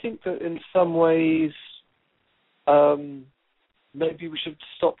mean, I think that in some ways maybe we should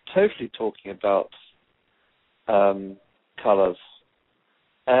stop totally talking about colors.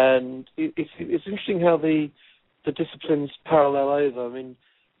 And it's interesting how the disciplines parallel over. I mean,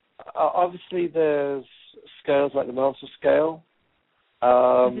 obviously there's scales like the Mansell scale.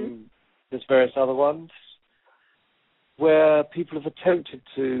 There's various other ones where people have attempted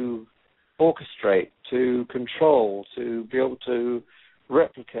to orchestrate, to control, to be able to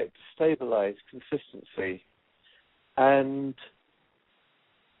replicate, to stabilize consistency. And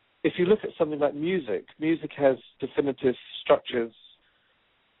if you look at something like music has definitive structures.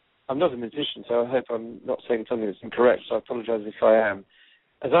 I'm not a musician, so I hope I'm not saying something that's incorrect, so I apologize if I am.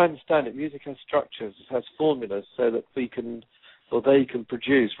 As I understand it, music has structures, it has formulas so that they can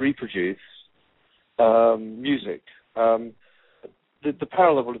reproduce music. The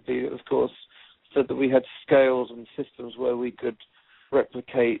parallel would be, of course, so that we had scales and systems where we could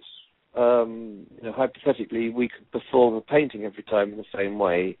replicate, hypothetically, we could perform a painting every time in the same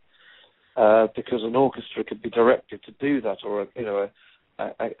way, because an orchestra could be directed to do that, or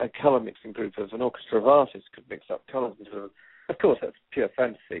a colour mixing group of an orchestra of artists could mix up colours into them. Of course, that's pure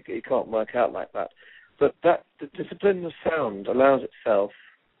fantasy. It can't work out like that. But the discipline of sound allows itself,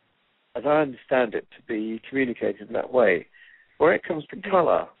 as I understand it, to be communicated in that way. Where it comes to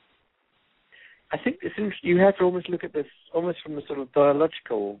colour, I think you have to almost look at this almost from a sort of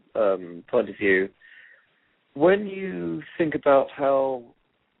biological point of view. When you think about how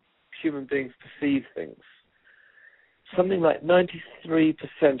human beings perceive things, something like 93%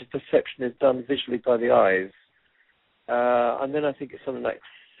 of perception is done visually by the eyes, and then I think it's something like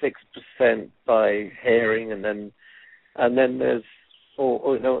 6% by hearing, and then there's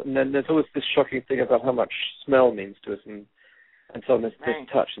and then there's always this shocking thing about how much smell means to us, and so on. There's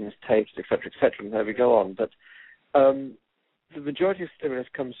touch and there's taste, etc., and there we go on. But the majority of stimulus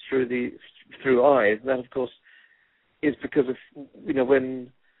comes through eyes, and that, of course, is because of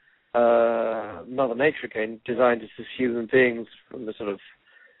when Mother Nature again designed us as human beings from the sort of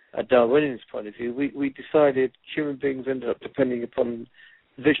a Darwinian's point of view. We decided human beings ended up depending upon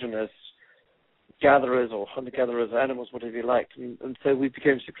vision as gatherers or hunter-gatherers, animals, whatever you like, and so we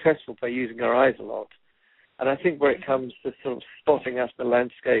became successful by using our eyes a lot. And I think where it comes to sort of spotting out the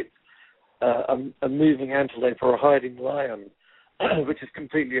landscape, a moving antelope or a hiding lion, which is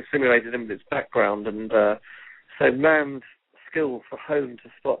completely assimilated in with its background, and so man's skill for home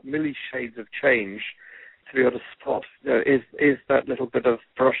to spot milli-shades of change, to be able to spot, is that little bit of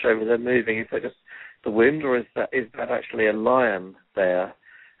brush over there moving, is that just the wind, or is that actually a lion there?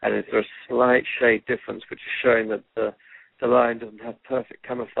 And is there a slight shade difference, which is showing that the lion doesn't have perfect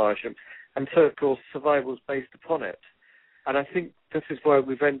camouflage? And so, of course, survival is based upon it. And I think this is why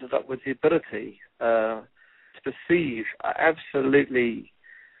we've ended up with the ability to perceive absolutely.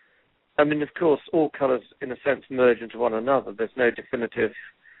 I mean, of course, all colours, in a sense, merge into one another. There's no definitive.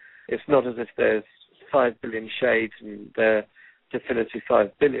 It's not as if there's 5 billion shades and they're definitively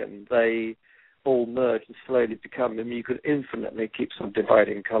 5 billion. They all merge and slowly become. I mean, you could infinitely keep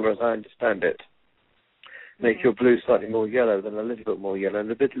subdividing colour, as I understand it. Make your blue slightly more yellow, then a little bit more yellow, and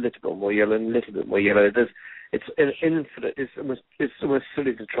a little bit more yellow, and a little bit more yellow. It's infinite. It's almost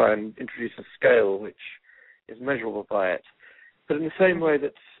silly to try and introduce a scale which is measurable by it. But in the same way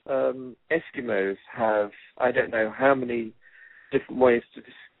that Eskimos have, I don't know how many different ways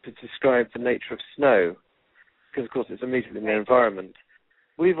to describe the nature of snow, because, of course, it's immediately in their environment.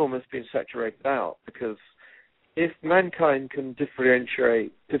 We've almost been saturated out, because if mankind can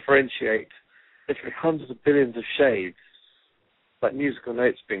differentiate literally hundreds of billions of shades, like musical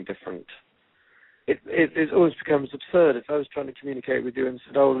notes being different, it always becomes absurd. If I was trying to communicate with you and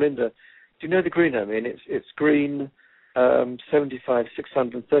said, "Oh, Linda, do you know the green I mean? It's green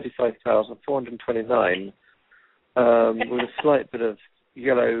 75,635,429 with a slight bit of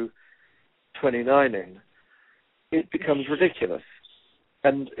yellow 29 in," it becomes ridiculous.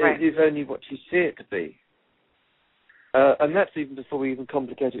 And it is only what you see it to be. And that's even before we even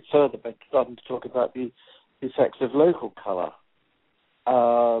complicate it further by starting to talk about the effects of local colour.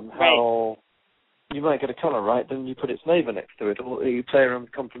 How you might get a colour right, then you put its neighbour next to it, or you play around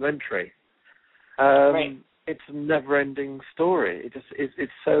with complementary. It's a never-ending story.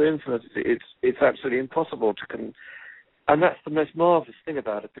 It's so infinite. It's absolutely impossible to and that's the most marvellous thing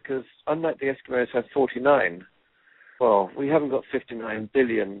about it, because unlike the Eskimos have 49, well, we haven't got 59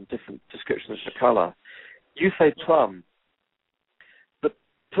 billion different descriptions for colour. You say plum, but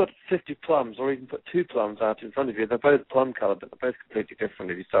put 50 plums, or even put 2 plums out in front of you. They're both plum colour, but they're both completely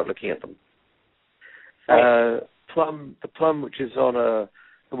different if you start looking at them. The plum which is on a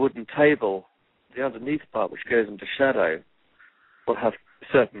wooden table, the underneath part which goes into shadow, will have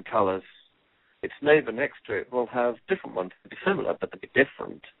certain colours. Its neighbour next to it will have different ones. They'll be similar, but they'll be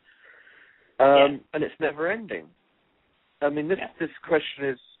different. And it's never ending. I mean, this question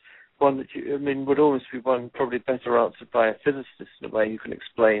is one that would almost be one probably better answered by a physicist in a way you can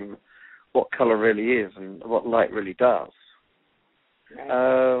explain what colour really is and what light really does.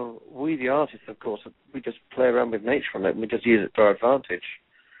 We, the artists, of course, we just play around with nature on it, and we just use it to our advantage.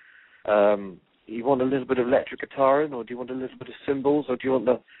 You want a little bit of electric guitar in, or do you want a little bit of cymbals, or do you want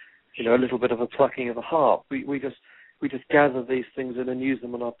a little bit of a plucking of a harp? We just gather these things in and use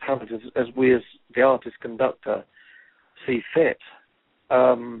them on our palette as we, as the artist conductor, see fit.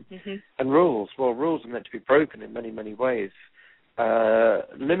 And rules are meant to be broken in many, many ways.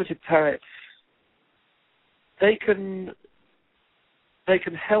 Limited palettes, they can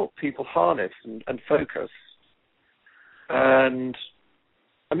help people harness and focus. And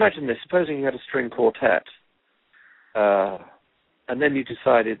imagine this: supposing you had a string quartet, and then you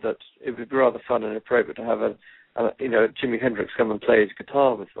decided that it would be rather fun and appropriate to have Jimi Hendrix come and play his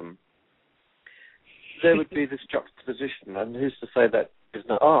guitar with them. There would be this juxtaposition, and who's to say that is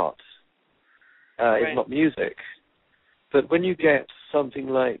not art, is not music. But when you get something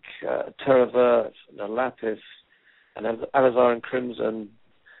like Terre Verte, and Lapis, and alizarin crimson,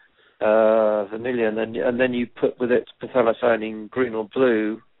 vermilion, and then you put with it phthalocyanine green or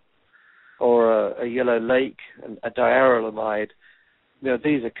blue, or a yellow lake, and a diarylamide,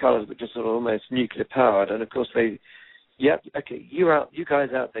 these are colours which are sort of almost nuclear powered, and of course you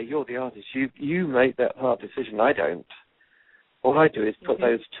guys out there, you're the artists. You make that hard decision. I don't. All I do is put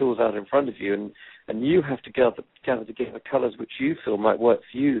those tools out in front of you, and you have to gather together colours which you feel might work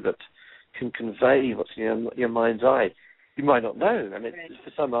for you, that can convey what's in your mind's eye. You might not know, and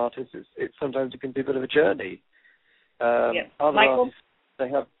for some artists, sometimes it can be a bit of a journey. Other Michael, artists, they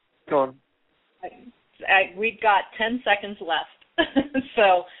have. Go on. We've got 10 seconds left,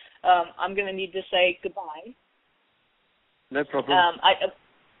 so I'm going to need to say goodbye. No problem.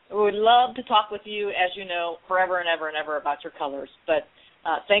 I would love to talk with you, as you know, forever and ever and ever about your colors. But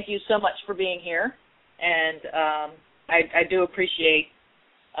thank you so much for being here, and I do appreciate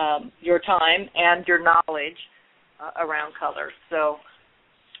your time and your knowledge around colors. So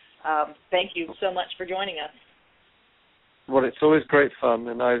thank you so much for joining us. Well, it's always great fun,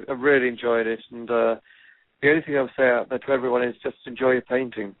 and I really enjoyed it. And the only thing I would say out there to everyone is just enjoy your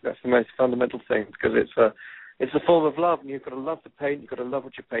painting. That's the most fundamental thing, because it's a form of love, and you've got to love the paint, you've got to love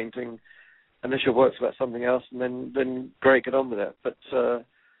what you're painting, unless your work's about something else, and then great, get on with it. But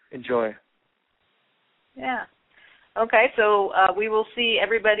enjoy. Yeah. Okay, so we will see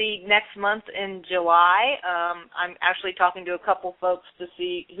everybody next month in July. I'm actually talking to a couple folks to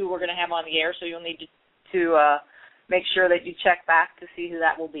see who we're going to have on the air, so you'll need to make sure that you check back to see who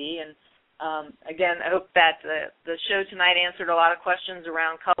that will be. And again, I hope that the show tonight answered a lot of questions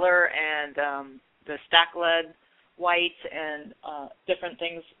around color and the stack lead white and different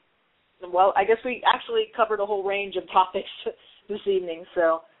things. Well, I guess we actually covered a whole range of topics this evening.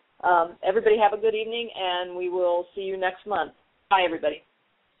 So everybody have a good evening, and we will see you next month. Bye, everybody.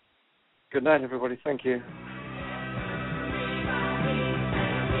 Good night, everybody. Thank you.